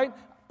says, all right,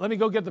 let me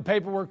go get the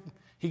paperwork.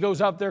 He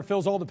goes out there,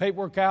 fills all the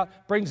paperwork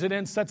out, brings it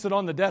in, sets it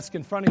on the desk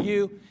in front of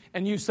you,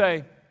 and you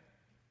say,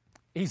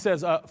 he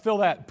says, fill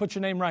that, put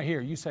your name right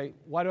here. You say,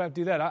 why do I have to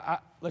do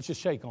that? Let's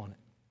just shake on it.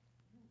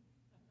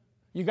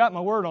 You got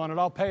my word on it,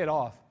 I'll pay it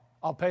off.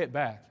 I'll pay it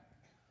back.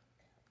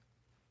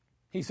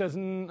 He says,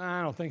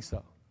 I don't think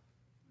so.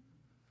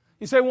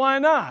 You say, why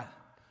not?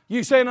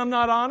 You saying I'm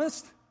not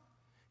honest?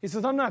 He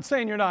says, I'm not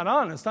saying you're not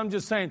honest. I'm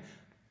just saying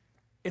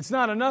it's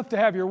not enough to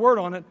have your word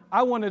on it.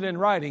 I want it in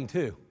writing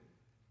too.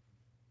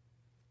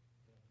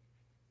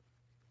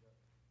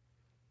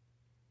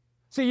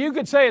 See, you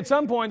could say at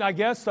some point, I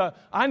guess,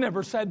 I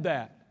never said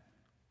that.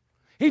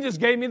 He just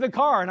gave me the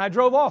car and I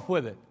drove off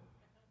with it.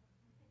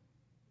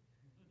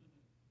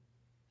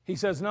 He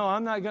says, no,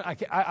 I'm not going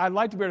to. I'd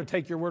like to be able to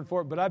take your word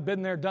for it, but I've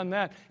been there, done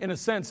that in a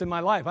sense in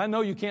my life. I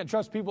know you can't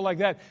trust people like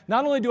that.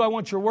 Not only do I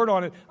want your word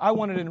on it, I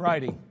want it in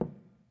writing.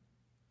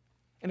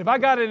 And if I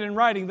got it in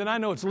writing, then I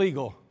know it's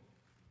legal.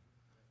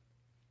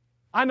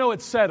 I know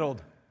it's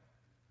settled.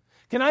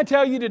 Can I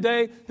tell you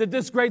today that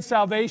this great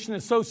salvation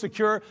is so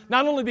secure,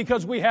 not only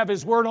because we have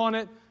His word on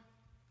it,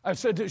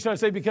 should I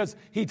say because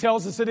He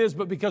tells us it is,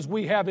 but because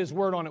we have His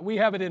word on it. We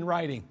have it in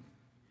writing.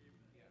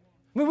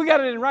 I mean, we got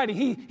it in writing.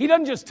 He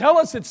doesn't just tell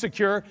us it's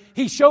secure.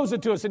 He shows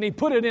it to us, and He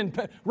put it in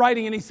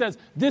writing, and He says,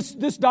 this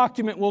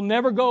document will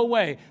never go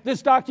away.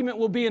 This document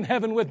will be in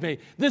heaven with me.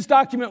 This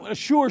document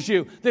assures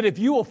you that if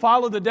you will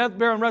follow the death,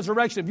 burial, and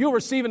resurrection, if you'll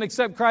receive and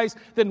accept Christ,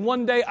 then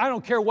one day, I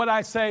don't care what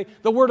I say,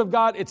 the Word of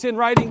God, it's in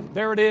writing.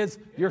 There it is.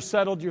 You're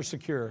settled. You're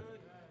secure.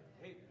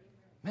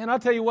 Man, I'll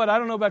tell you what, I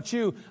don't know about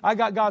you. I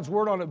got God's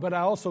Word on it, but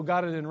I also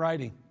got it in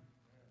writing.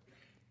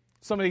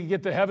 Somebody can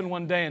get to heaven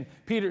one day, and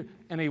Peter,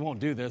 and he won't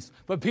do this,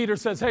 but Peter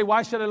says, hey,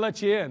 why should I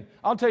let you in?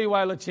 I'll tell you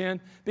why I let you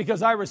in.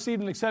 Because I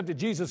received and accepted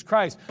Jesus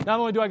Christ. Not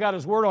only do I got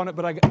His word on it,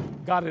 but I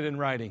got it in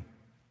writing.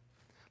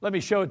 Let me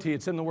show it to you.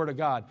 It's in the Word of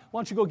God. Why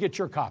don't you go get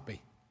your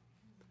copy?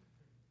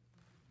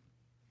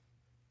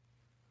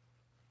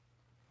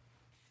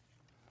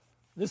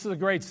 This is a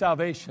great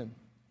salvation.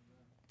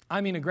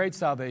 I mean a great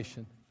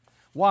salvation.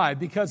 Why?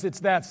 Because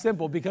it's that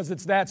simple, because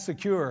it's that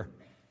secure.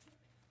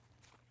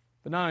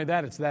 But not only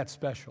that, it's that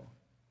special.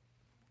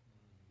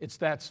 It's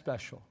that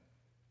special.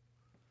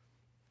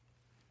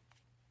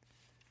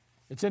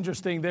 It's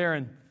interesting there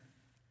in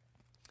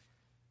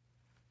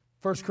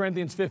 1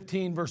 Corinthians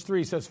 15, verse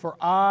 3 says, "For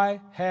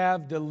I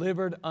have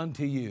delivered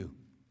unto you."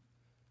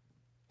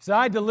 He said,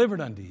 I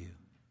delivered unto you.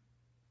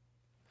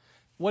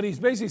 What he's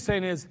basically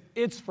saying is,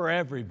 it's for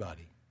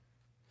everybody.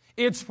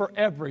 It's for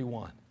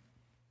everyone.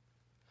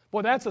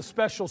 Boy, that's a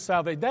special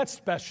salvation. That's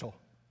special.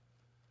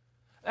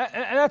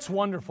 That's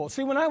wonderful.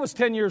 See, when I was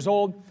 10 years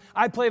old,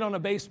 I played on a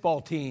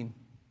baseball team.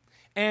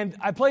 And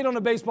I played on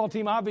a baseball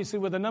team, obviously,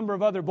 with a number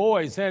of other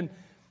boys. And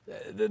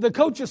the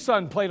coach's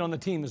son played on the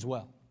team as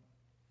well.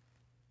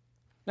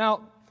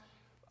 Now,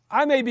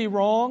 I may be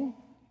wrong.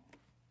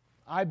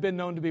 I've been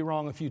known to be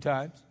wrong a few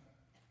times.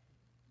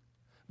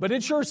 But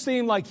it sure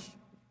seemed like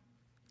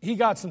he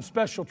got some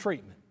special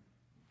treatment.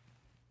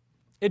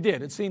 It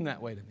did. It seemed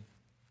that way to me.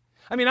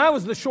 I mean, I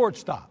was the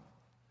shortstop.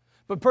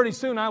 But pretty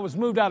soon I was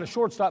moved out of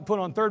shortstop, put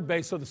on third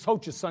base so the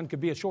coach's son could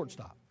be a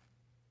shortstop.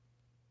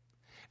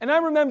 And I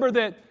remember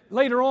that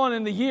later on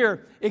in the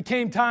year, it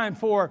came time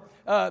for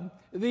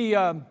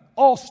the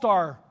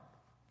all-star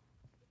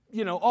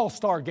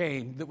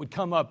game that would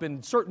come up,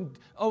 and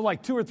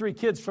like 2 or 3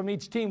 kids from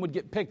each team would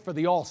get picked for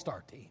the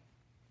all-star team.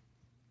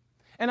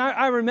 And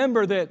I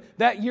remember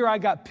that year I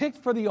got picked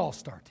for the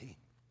all-star team.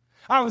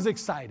 I was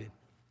excited.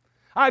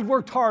 I'd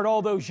worked hard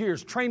all those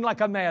years, trained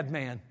like a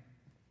madman.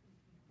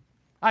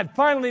 I'd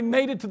finally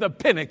made it to the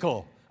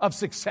pinnacle of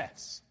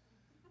success.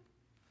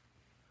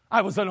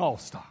 I was an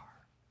all-star.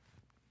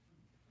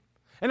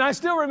 And I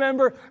still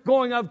remember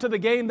going up to the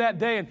game that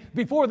day, and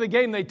before the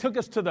game they took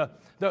us to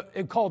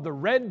it called the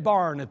Red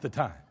Barn at the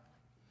time.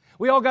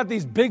 We all got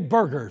these big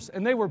burgers,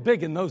 and they were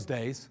big in those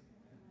days,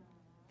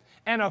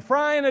 and a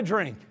fry and a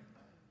drink.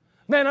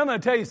 Man, I'm going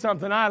to tell you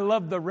something. I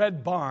love the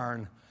Red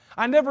Barn.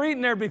 I never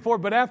eaten there before,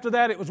 but after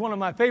that, it was one of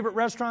my favorite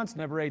restaurants.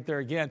 Never ate there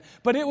again.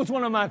 But it was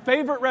one of my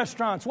favorite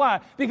restaurants. Why?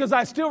 Because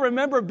I still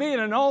remember being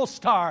an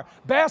all-star,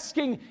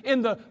 basking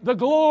in the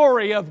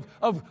glory of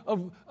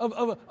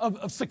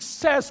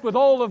success with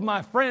all of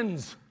my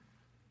friends.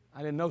 I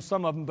didn't know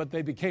some of them, but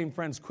they became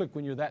friends quick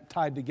when you're that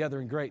tied together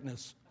in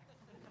greatness.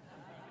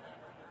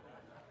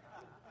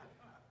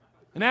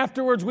 And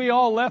afterwards, we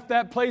all left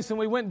that place and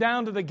we went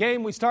down to the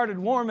game. We started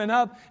warming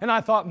up, and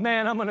I thought,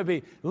 man, I'm going to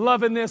be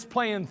loving this,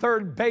 playing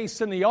third base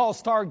in the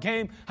all-star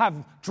game.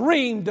 I've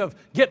dreamed of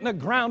getting a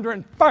grounder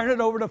and firing it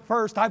over to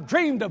first. I've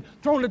dreamed of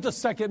throwing it to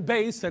second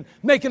base and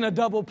making a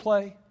double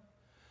play,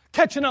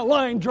 catching a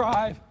line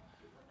drive.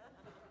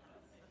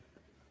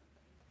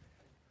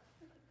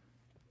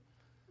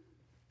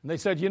 And they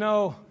said, we've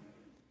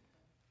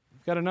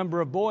got a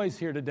number of boys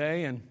here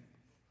today, and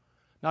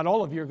not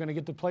all of you are going to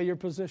get to play your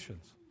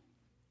positions.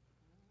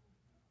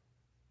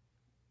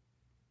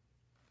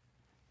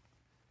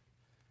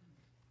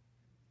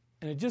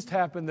 And it just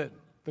happened that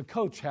the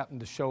coach happened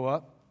to show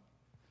up,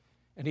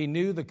 and he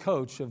knew the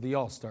coach of the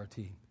all-star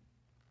team.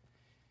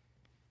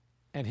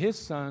 And his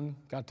son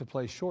got to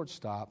play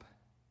shortstop,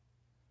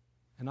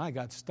 and I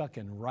got stuck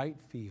in right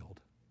field.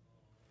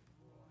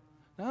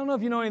 Now, I don't know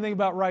if you know anything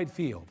about right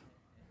field.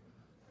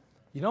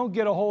 You don't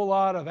get a whole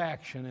lot of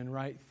action in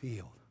right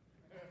field,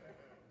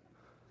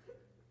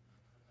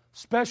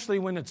 especially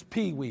when it's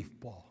pee-wee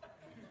ball.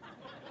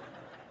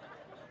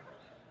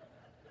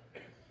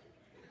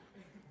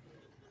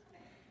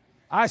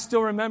 I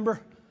still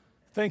remember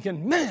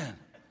thinking, man,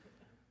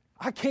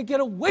 I can't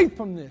get away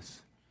from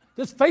this.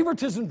 This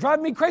favoritism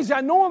drives me crazy. I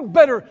know I'm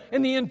better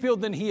in the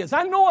infield than he is.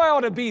 I know I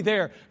ought to be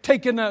there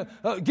getting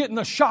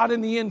a shot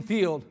in the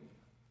infield.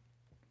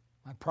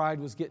 My pride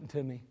was getting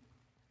to me.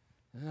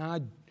 And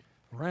I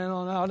ran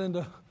on out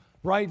into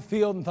right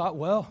field and thought,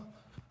 well,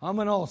 I'm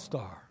an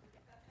all-star.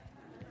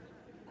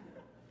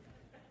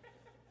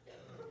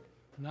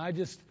 And I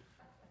just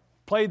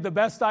played the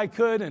best I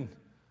could and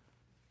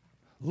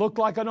looked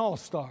like an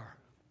all-star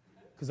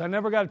because I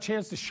never got a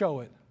chance to show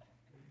it.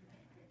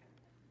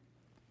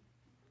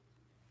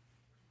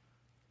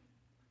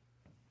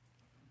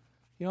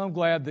 I'm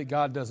glad that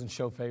God doesn't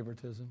show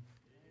favoritism.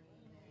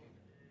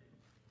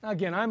 Now,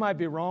 again, I might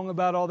be wrong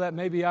about all that.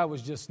 Maybe I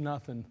was just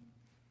nothing.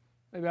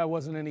 Maybe I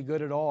wasn't any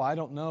good at all. I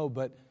don't know,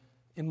 but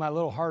in my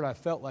little heart, I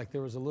felt like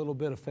there was a little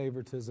bit of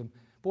favoritism.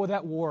 Boy,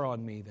 that wore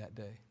on me that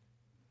day.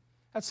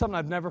 That's something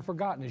I've never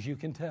forgotten, as you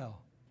can tell.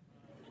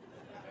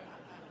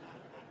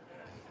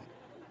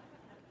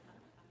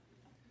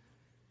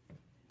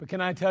 But can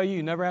I tell you,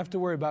 you never have to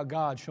worry about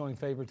God showing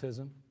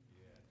favoritism.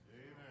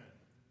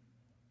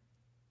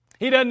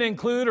 He doesn't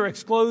include or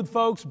exclude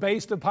folks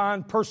based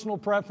upon personal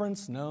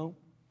preference. No.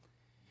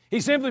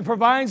 He simply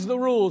provides the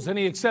rules, and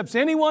He accepts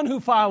anyone who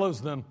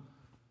follows them.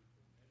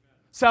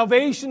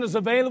 Salvation is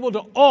available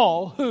to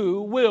all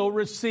who will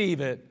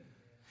receive it.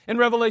 In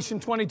Revelation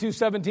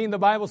 22:17, the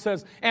Bible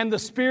says, "And the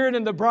Spirit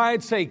and the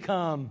bride say,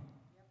 Come.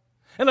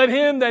 And let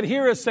him that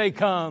heareth say,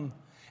 Come.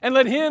 And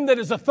let him that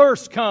is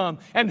athirst come,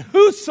 and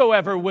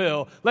whosoever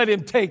will, let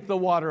him take the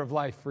water of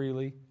life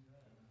freely."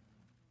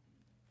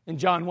 In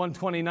John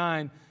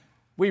 1:29,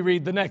 we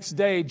read, "The next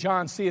day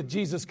John seeth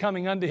Jesus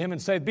coming unto him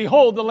and saith,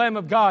 Behold the Lamb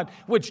of God,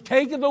 which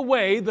taketh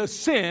away the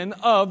sin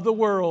of the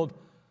world."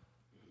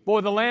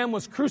 Boy, the Lamb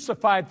was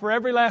crucified for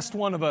every last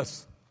one of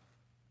us.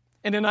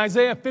 And in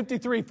Isaiah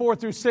 53, 4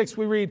 through 6,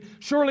 we read,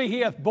 "Surely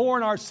he hath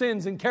borne our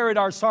sins and carried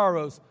our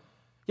sorrows.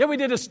 Yet we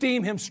did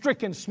esteem him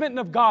stricken, smitten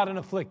of God, and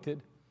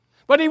afflicted.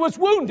 But he was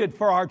wounded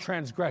for our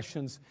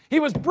transgressions. He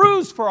was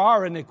bruised for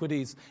our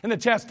iniquities. And the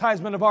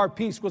chastisement of our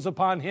peace was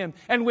upon him.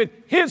 And with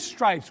his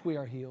stripes we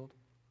are healed.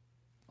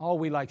 All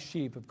we like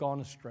sheep have gone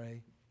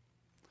astray.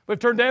 We've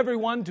turned every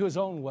one to his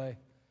own way.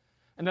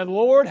 And the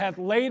Lord hath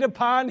laid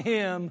upon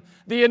him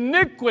the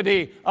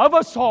iniquity of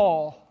us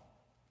all."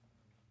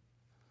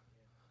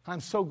 I'm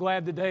so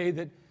glad today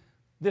that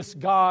this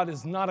God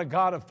is not a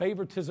God of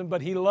favoritism,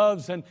 but he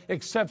loves and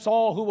accepts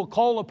all who will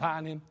call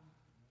upon him.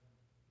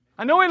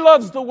 I know he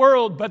loves the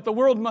world, but the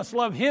world must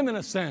love him in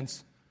a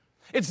sense.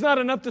 It's not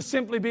enough to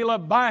simply be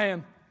loved by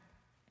him.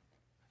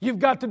 You've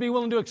got to be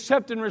willing to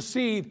accept and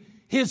receive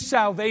his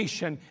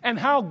salvation. And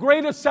how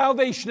great a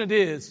salvation it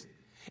is.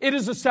 It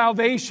is a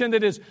salvation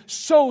that is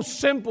so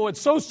simple,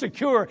 it's so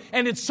secure,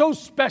 and it's so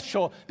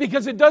special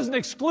because it doesn't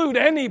exclude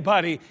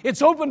anybody.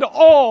 It's open to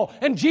all,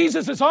 and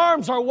Jesus'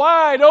 arms are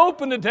wide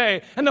open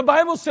today. And the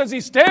Bible says he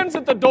stands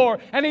at the door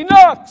and he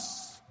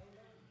knocks,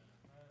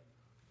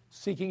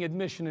 seeking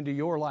admission into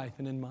your life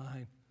and in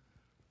mine.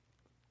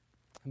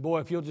 And boy,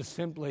 if you'll just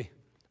simply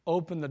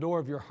open the door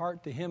of your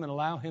heart to him and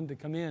allow him to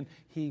come in,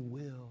 he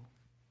will.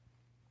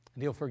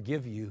 And he'll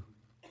forgive you,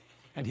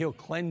 and he'll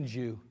cleanse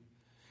you,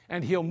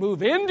 and he'll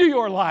move into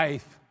your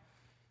life.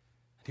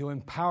 He'll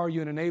empower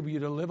you and enable you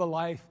to live a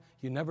life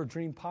you never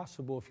dreamed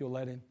possible if you'll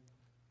let him.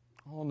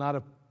 Oh, not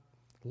a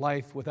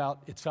life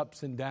without its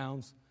ups and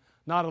downs.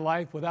 Not a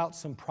life without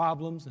some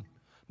problems. And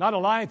not a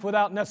life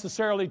without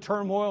necessarily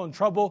turmoil and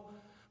trouble.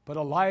 But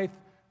a life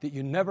that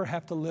you never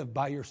have to live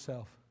by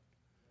yourself.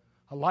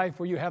 A life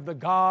where you have the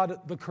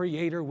God, the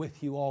Creator,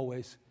 with you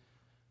always.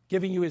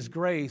 Giving you his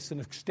grace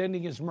and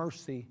extending his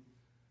mercy.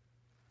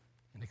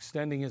 And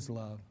extending his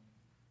love.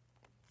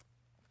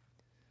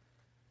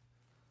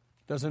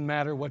 Doesn't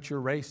matter what your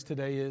race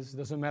today is.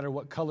 Doesn't matter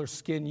what color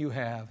skin you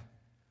have.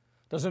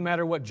 Doesn't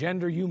matter what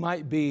gender you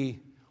might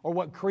be or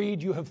what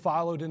creed you have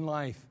followed in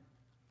life.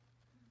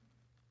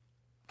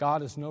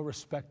 God is no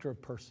respecter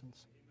of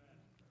persons.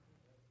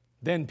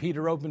 Then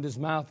Peter opened his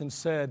mouth and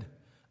said,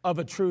 "Of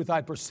a truth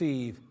I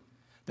perceive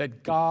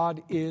that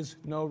God is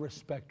no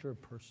respecter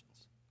of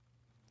persons."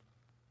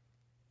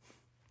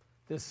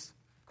 This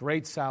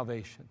great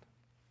salvation.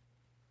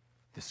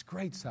 This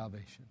great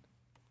salvation.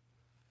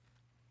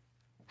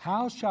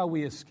 How shall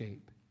we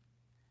escape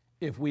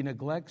if we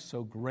neglect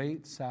so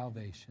great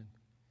salvation,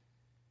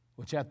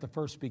 which at the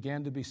first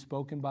began to be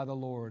spoken by the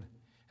Lord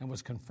and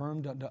was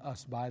confirmed unto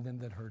us by them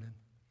that heard him?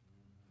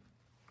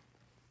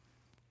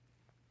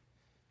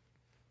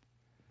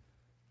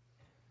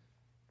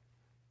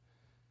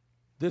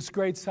 This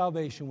great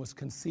salvation was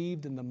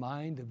conceived in the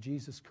mind of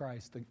Jesus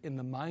Christ, in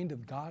the mind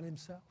of God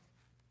himself.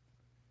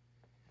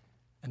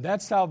 And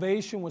that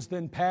salvation was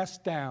then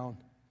passed down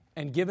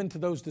and given to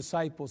those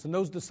disciples. And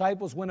those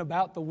disciples went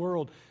about the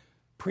world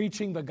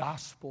preaching the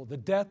gospel, the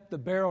death, the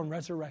burial, and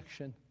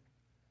resurrection.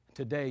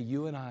 Today,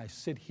 you and I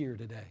sit here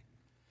today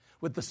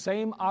with the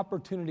same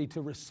opportunity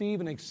to receive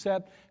and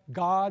accept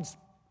God's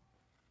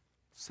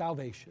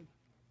salvation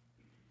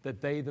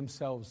that they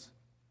themselves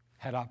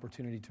had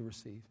opportunity to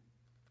receive.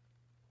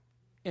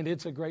 And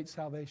it's a great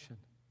salvation.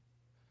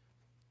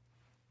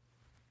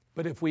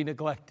 But if we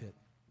neglect it,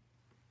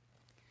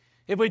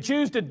 if we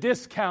choose to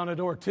discount it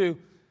or to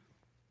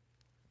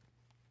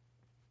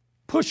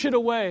push it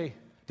away,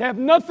 to have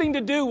nothing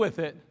to do with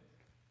it,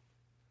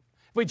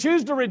 if we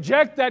choose to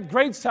reject that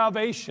great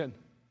salvation,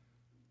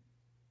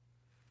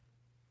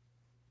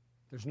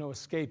 there's no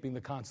escaping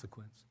the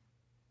consequence.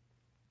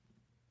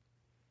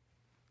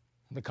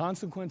 And the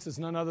consequence is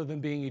none other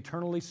than being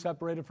eternally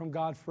separated from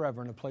God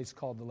forever in a place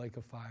called the lake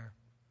of fire.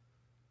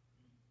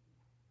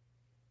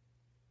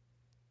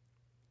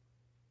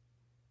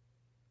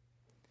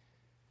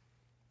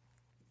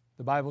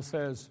 The Bible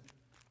says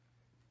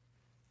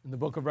in the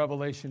book of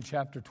Revelation,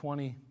 chapter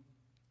 20,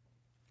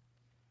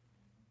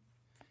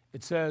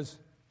 it says,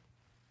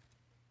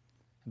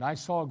 "And I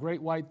saw a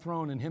great white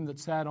throne, and him that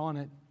sat on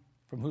it,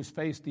 from whose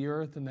face the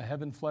earth and the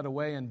heaven fled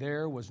away, and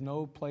there was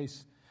no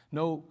place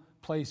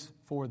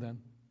for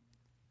them.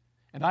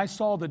 And I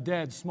saw the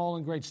dead, small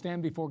and great,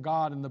 stand before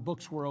God, and the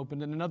books were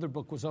opened, and another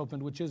book was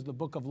opened, which is the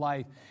book of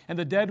life. And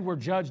the dead were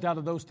judged out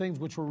of those things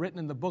which were written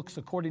in the books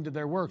according to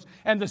their works.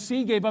 And the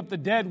sea gave up the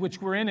dead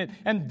which were in it,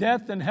 and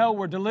death and hell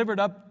were delivered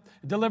up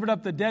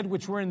the dead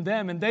which were in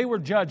them, and they were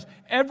judged,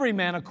 every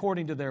man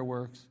according to their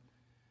works.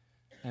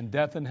 And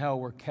death and hell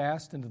were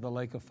cast into the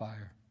lake of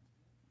fire.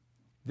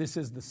 This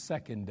is the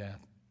second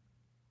death.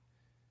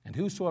 And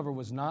whosoever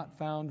was not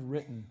found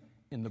written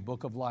in the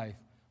book of life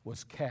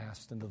was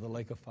cast into the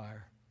lake of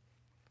fire."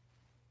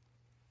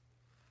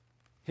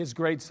 His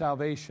great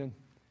salvation,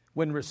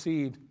 when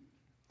received,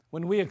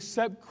 when we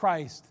accept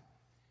Christ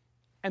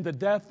and the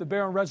death, the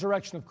burial, and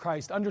resurrection of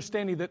Christ,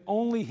 understanding that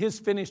only His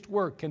finished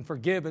work can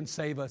forgive and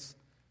save us,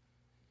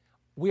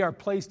 we are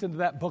placed into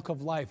that book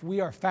of life.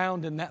 We are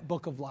found in that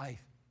book of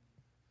life.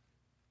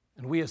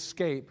 And we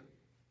escape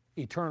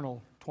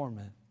eternal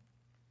torment.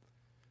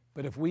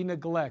 But if we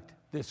neglect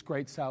this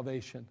great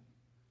salvation,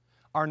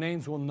 our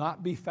names will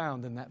not be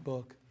found in that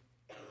book.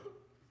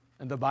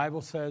 And the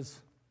Bible says,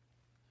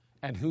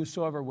 and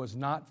whosoever was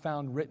not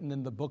found written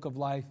in the book of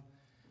life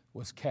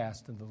was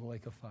cast into the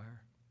lake of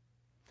fire.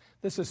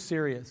 This is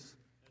serious.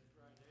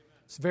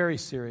 It's very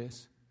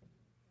serious.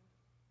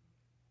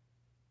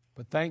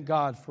 But thank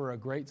God for a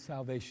great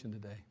salvation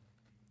today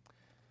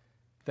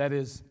that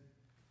is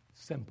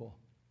simple.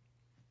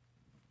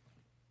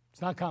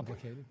 It's not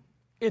complicated.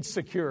 It's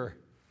secure.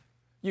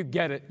 You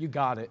get it. You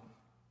got it.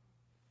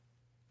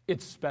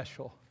 It's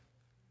special.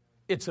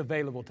 It's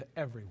available to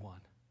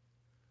everyone.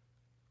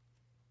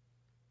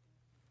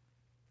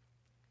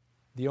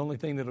 The only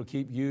thing that will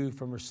keep you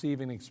from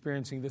receiving and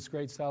experiencing this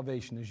great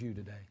salvation is you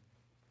today.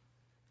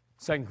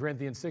 2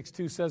 Corinthians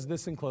 6:2 says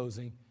this in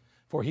closing,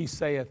 for He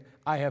saith,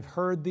 I have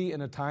heard thee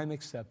in a time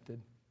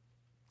accepted,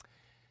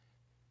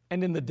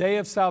 and in the day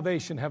of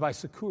salvation have I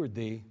succored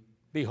thee.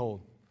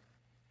 Behold,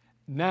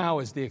 now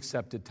is the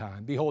accepted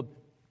time. Behold,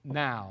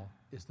 now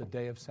is the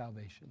day of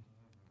salvation.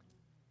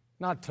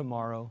 Not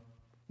tomorrow,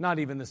 not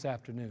even this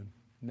afternoon,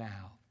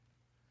 now.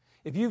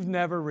 If you've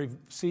never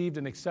received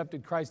and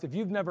accepted Christ, if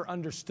you've never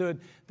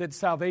understood that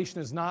salvation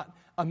is not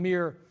a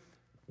mere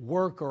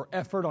work or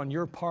effort on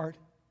your part,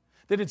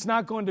 that it's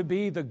not going to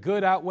be the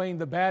good outweighing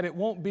the bad, it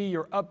won't be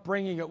your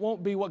upbringing, it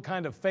won't be what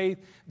kind of faith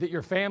that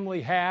your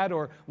family had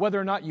or whether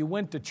or not you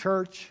went to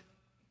church.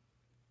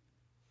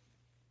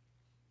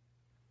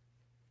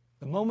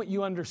 The moment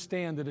you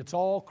understand that it's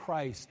all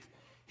Christ,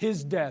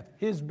 His death,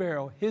 His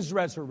burial, His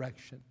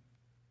resurrection,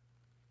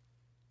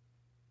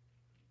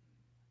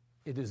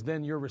 it is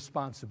then your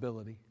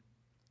responsibility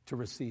to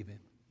receive Him.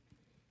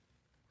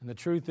 And the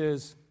truth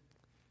is,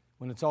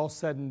 when it's all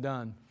said and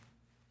done,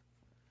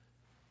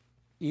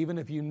 even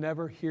if you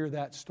never hear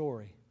that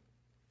story,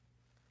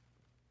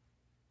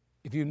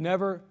 if you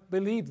never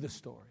believe the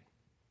story,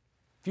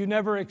 if you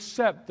never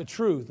accept the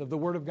truth of the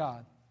Word of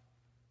God,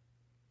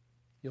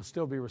 you'll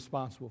still be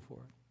responsible for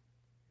it.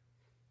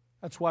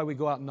 That's why we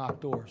go out and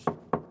knock doors.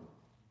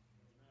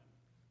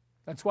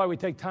 That's why we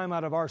take time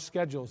out of our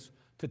schedules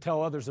to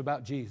tell others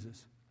about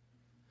Jesus.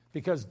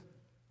 Because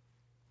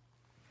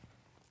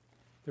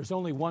there's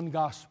only one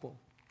gospel.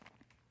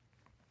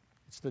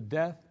 It's the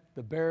death,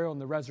 the burial, and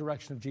the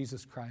resurrection of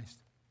Jesus Christ.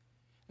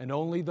 And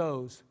only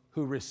those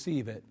who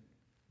receive it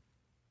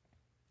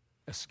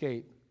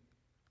escape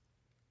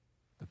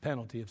the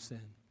penalty of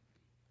sin.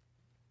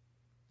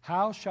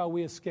 How shall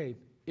we escape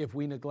if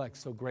we neglect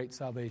so great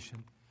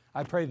salvation?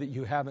 I pray that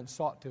you haven't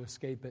sought to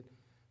escape it,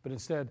 but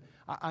instead,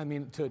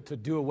 to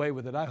do away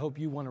with it. I hope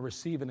you want to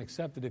receive and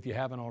accept it if you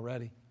haven't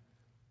already.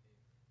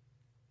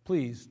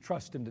 Please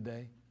trust Him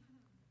today.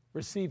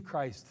 Receive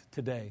Christ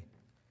today.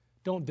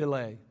 Don't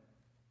delay.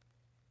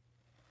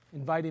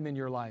 Invite Him in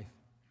your life.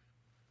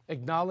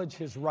 Acknowledge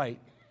His right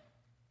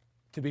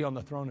to be on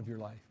the throne of your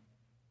life.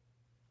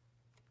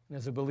 And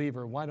as a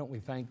believer, why don't we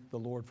thank the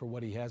Lord for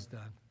what He has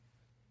done?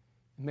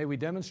 And may we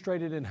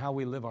demonstrate it in how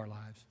we live our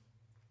lives.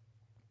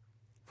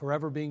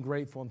 Forever being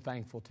grateful and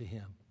thankful to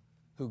Him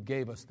who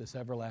gave us this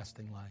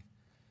everlasting life,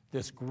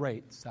 this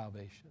great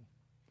salvation.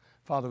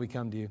 Father, we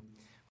come to You.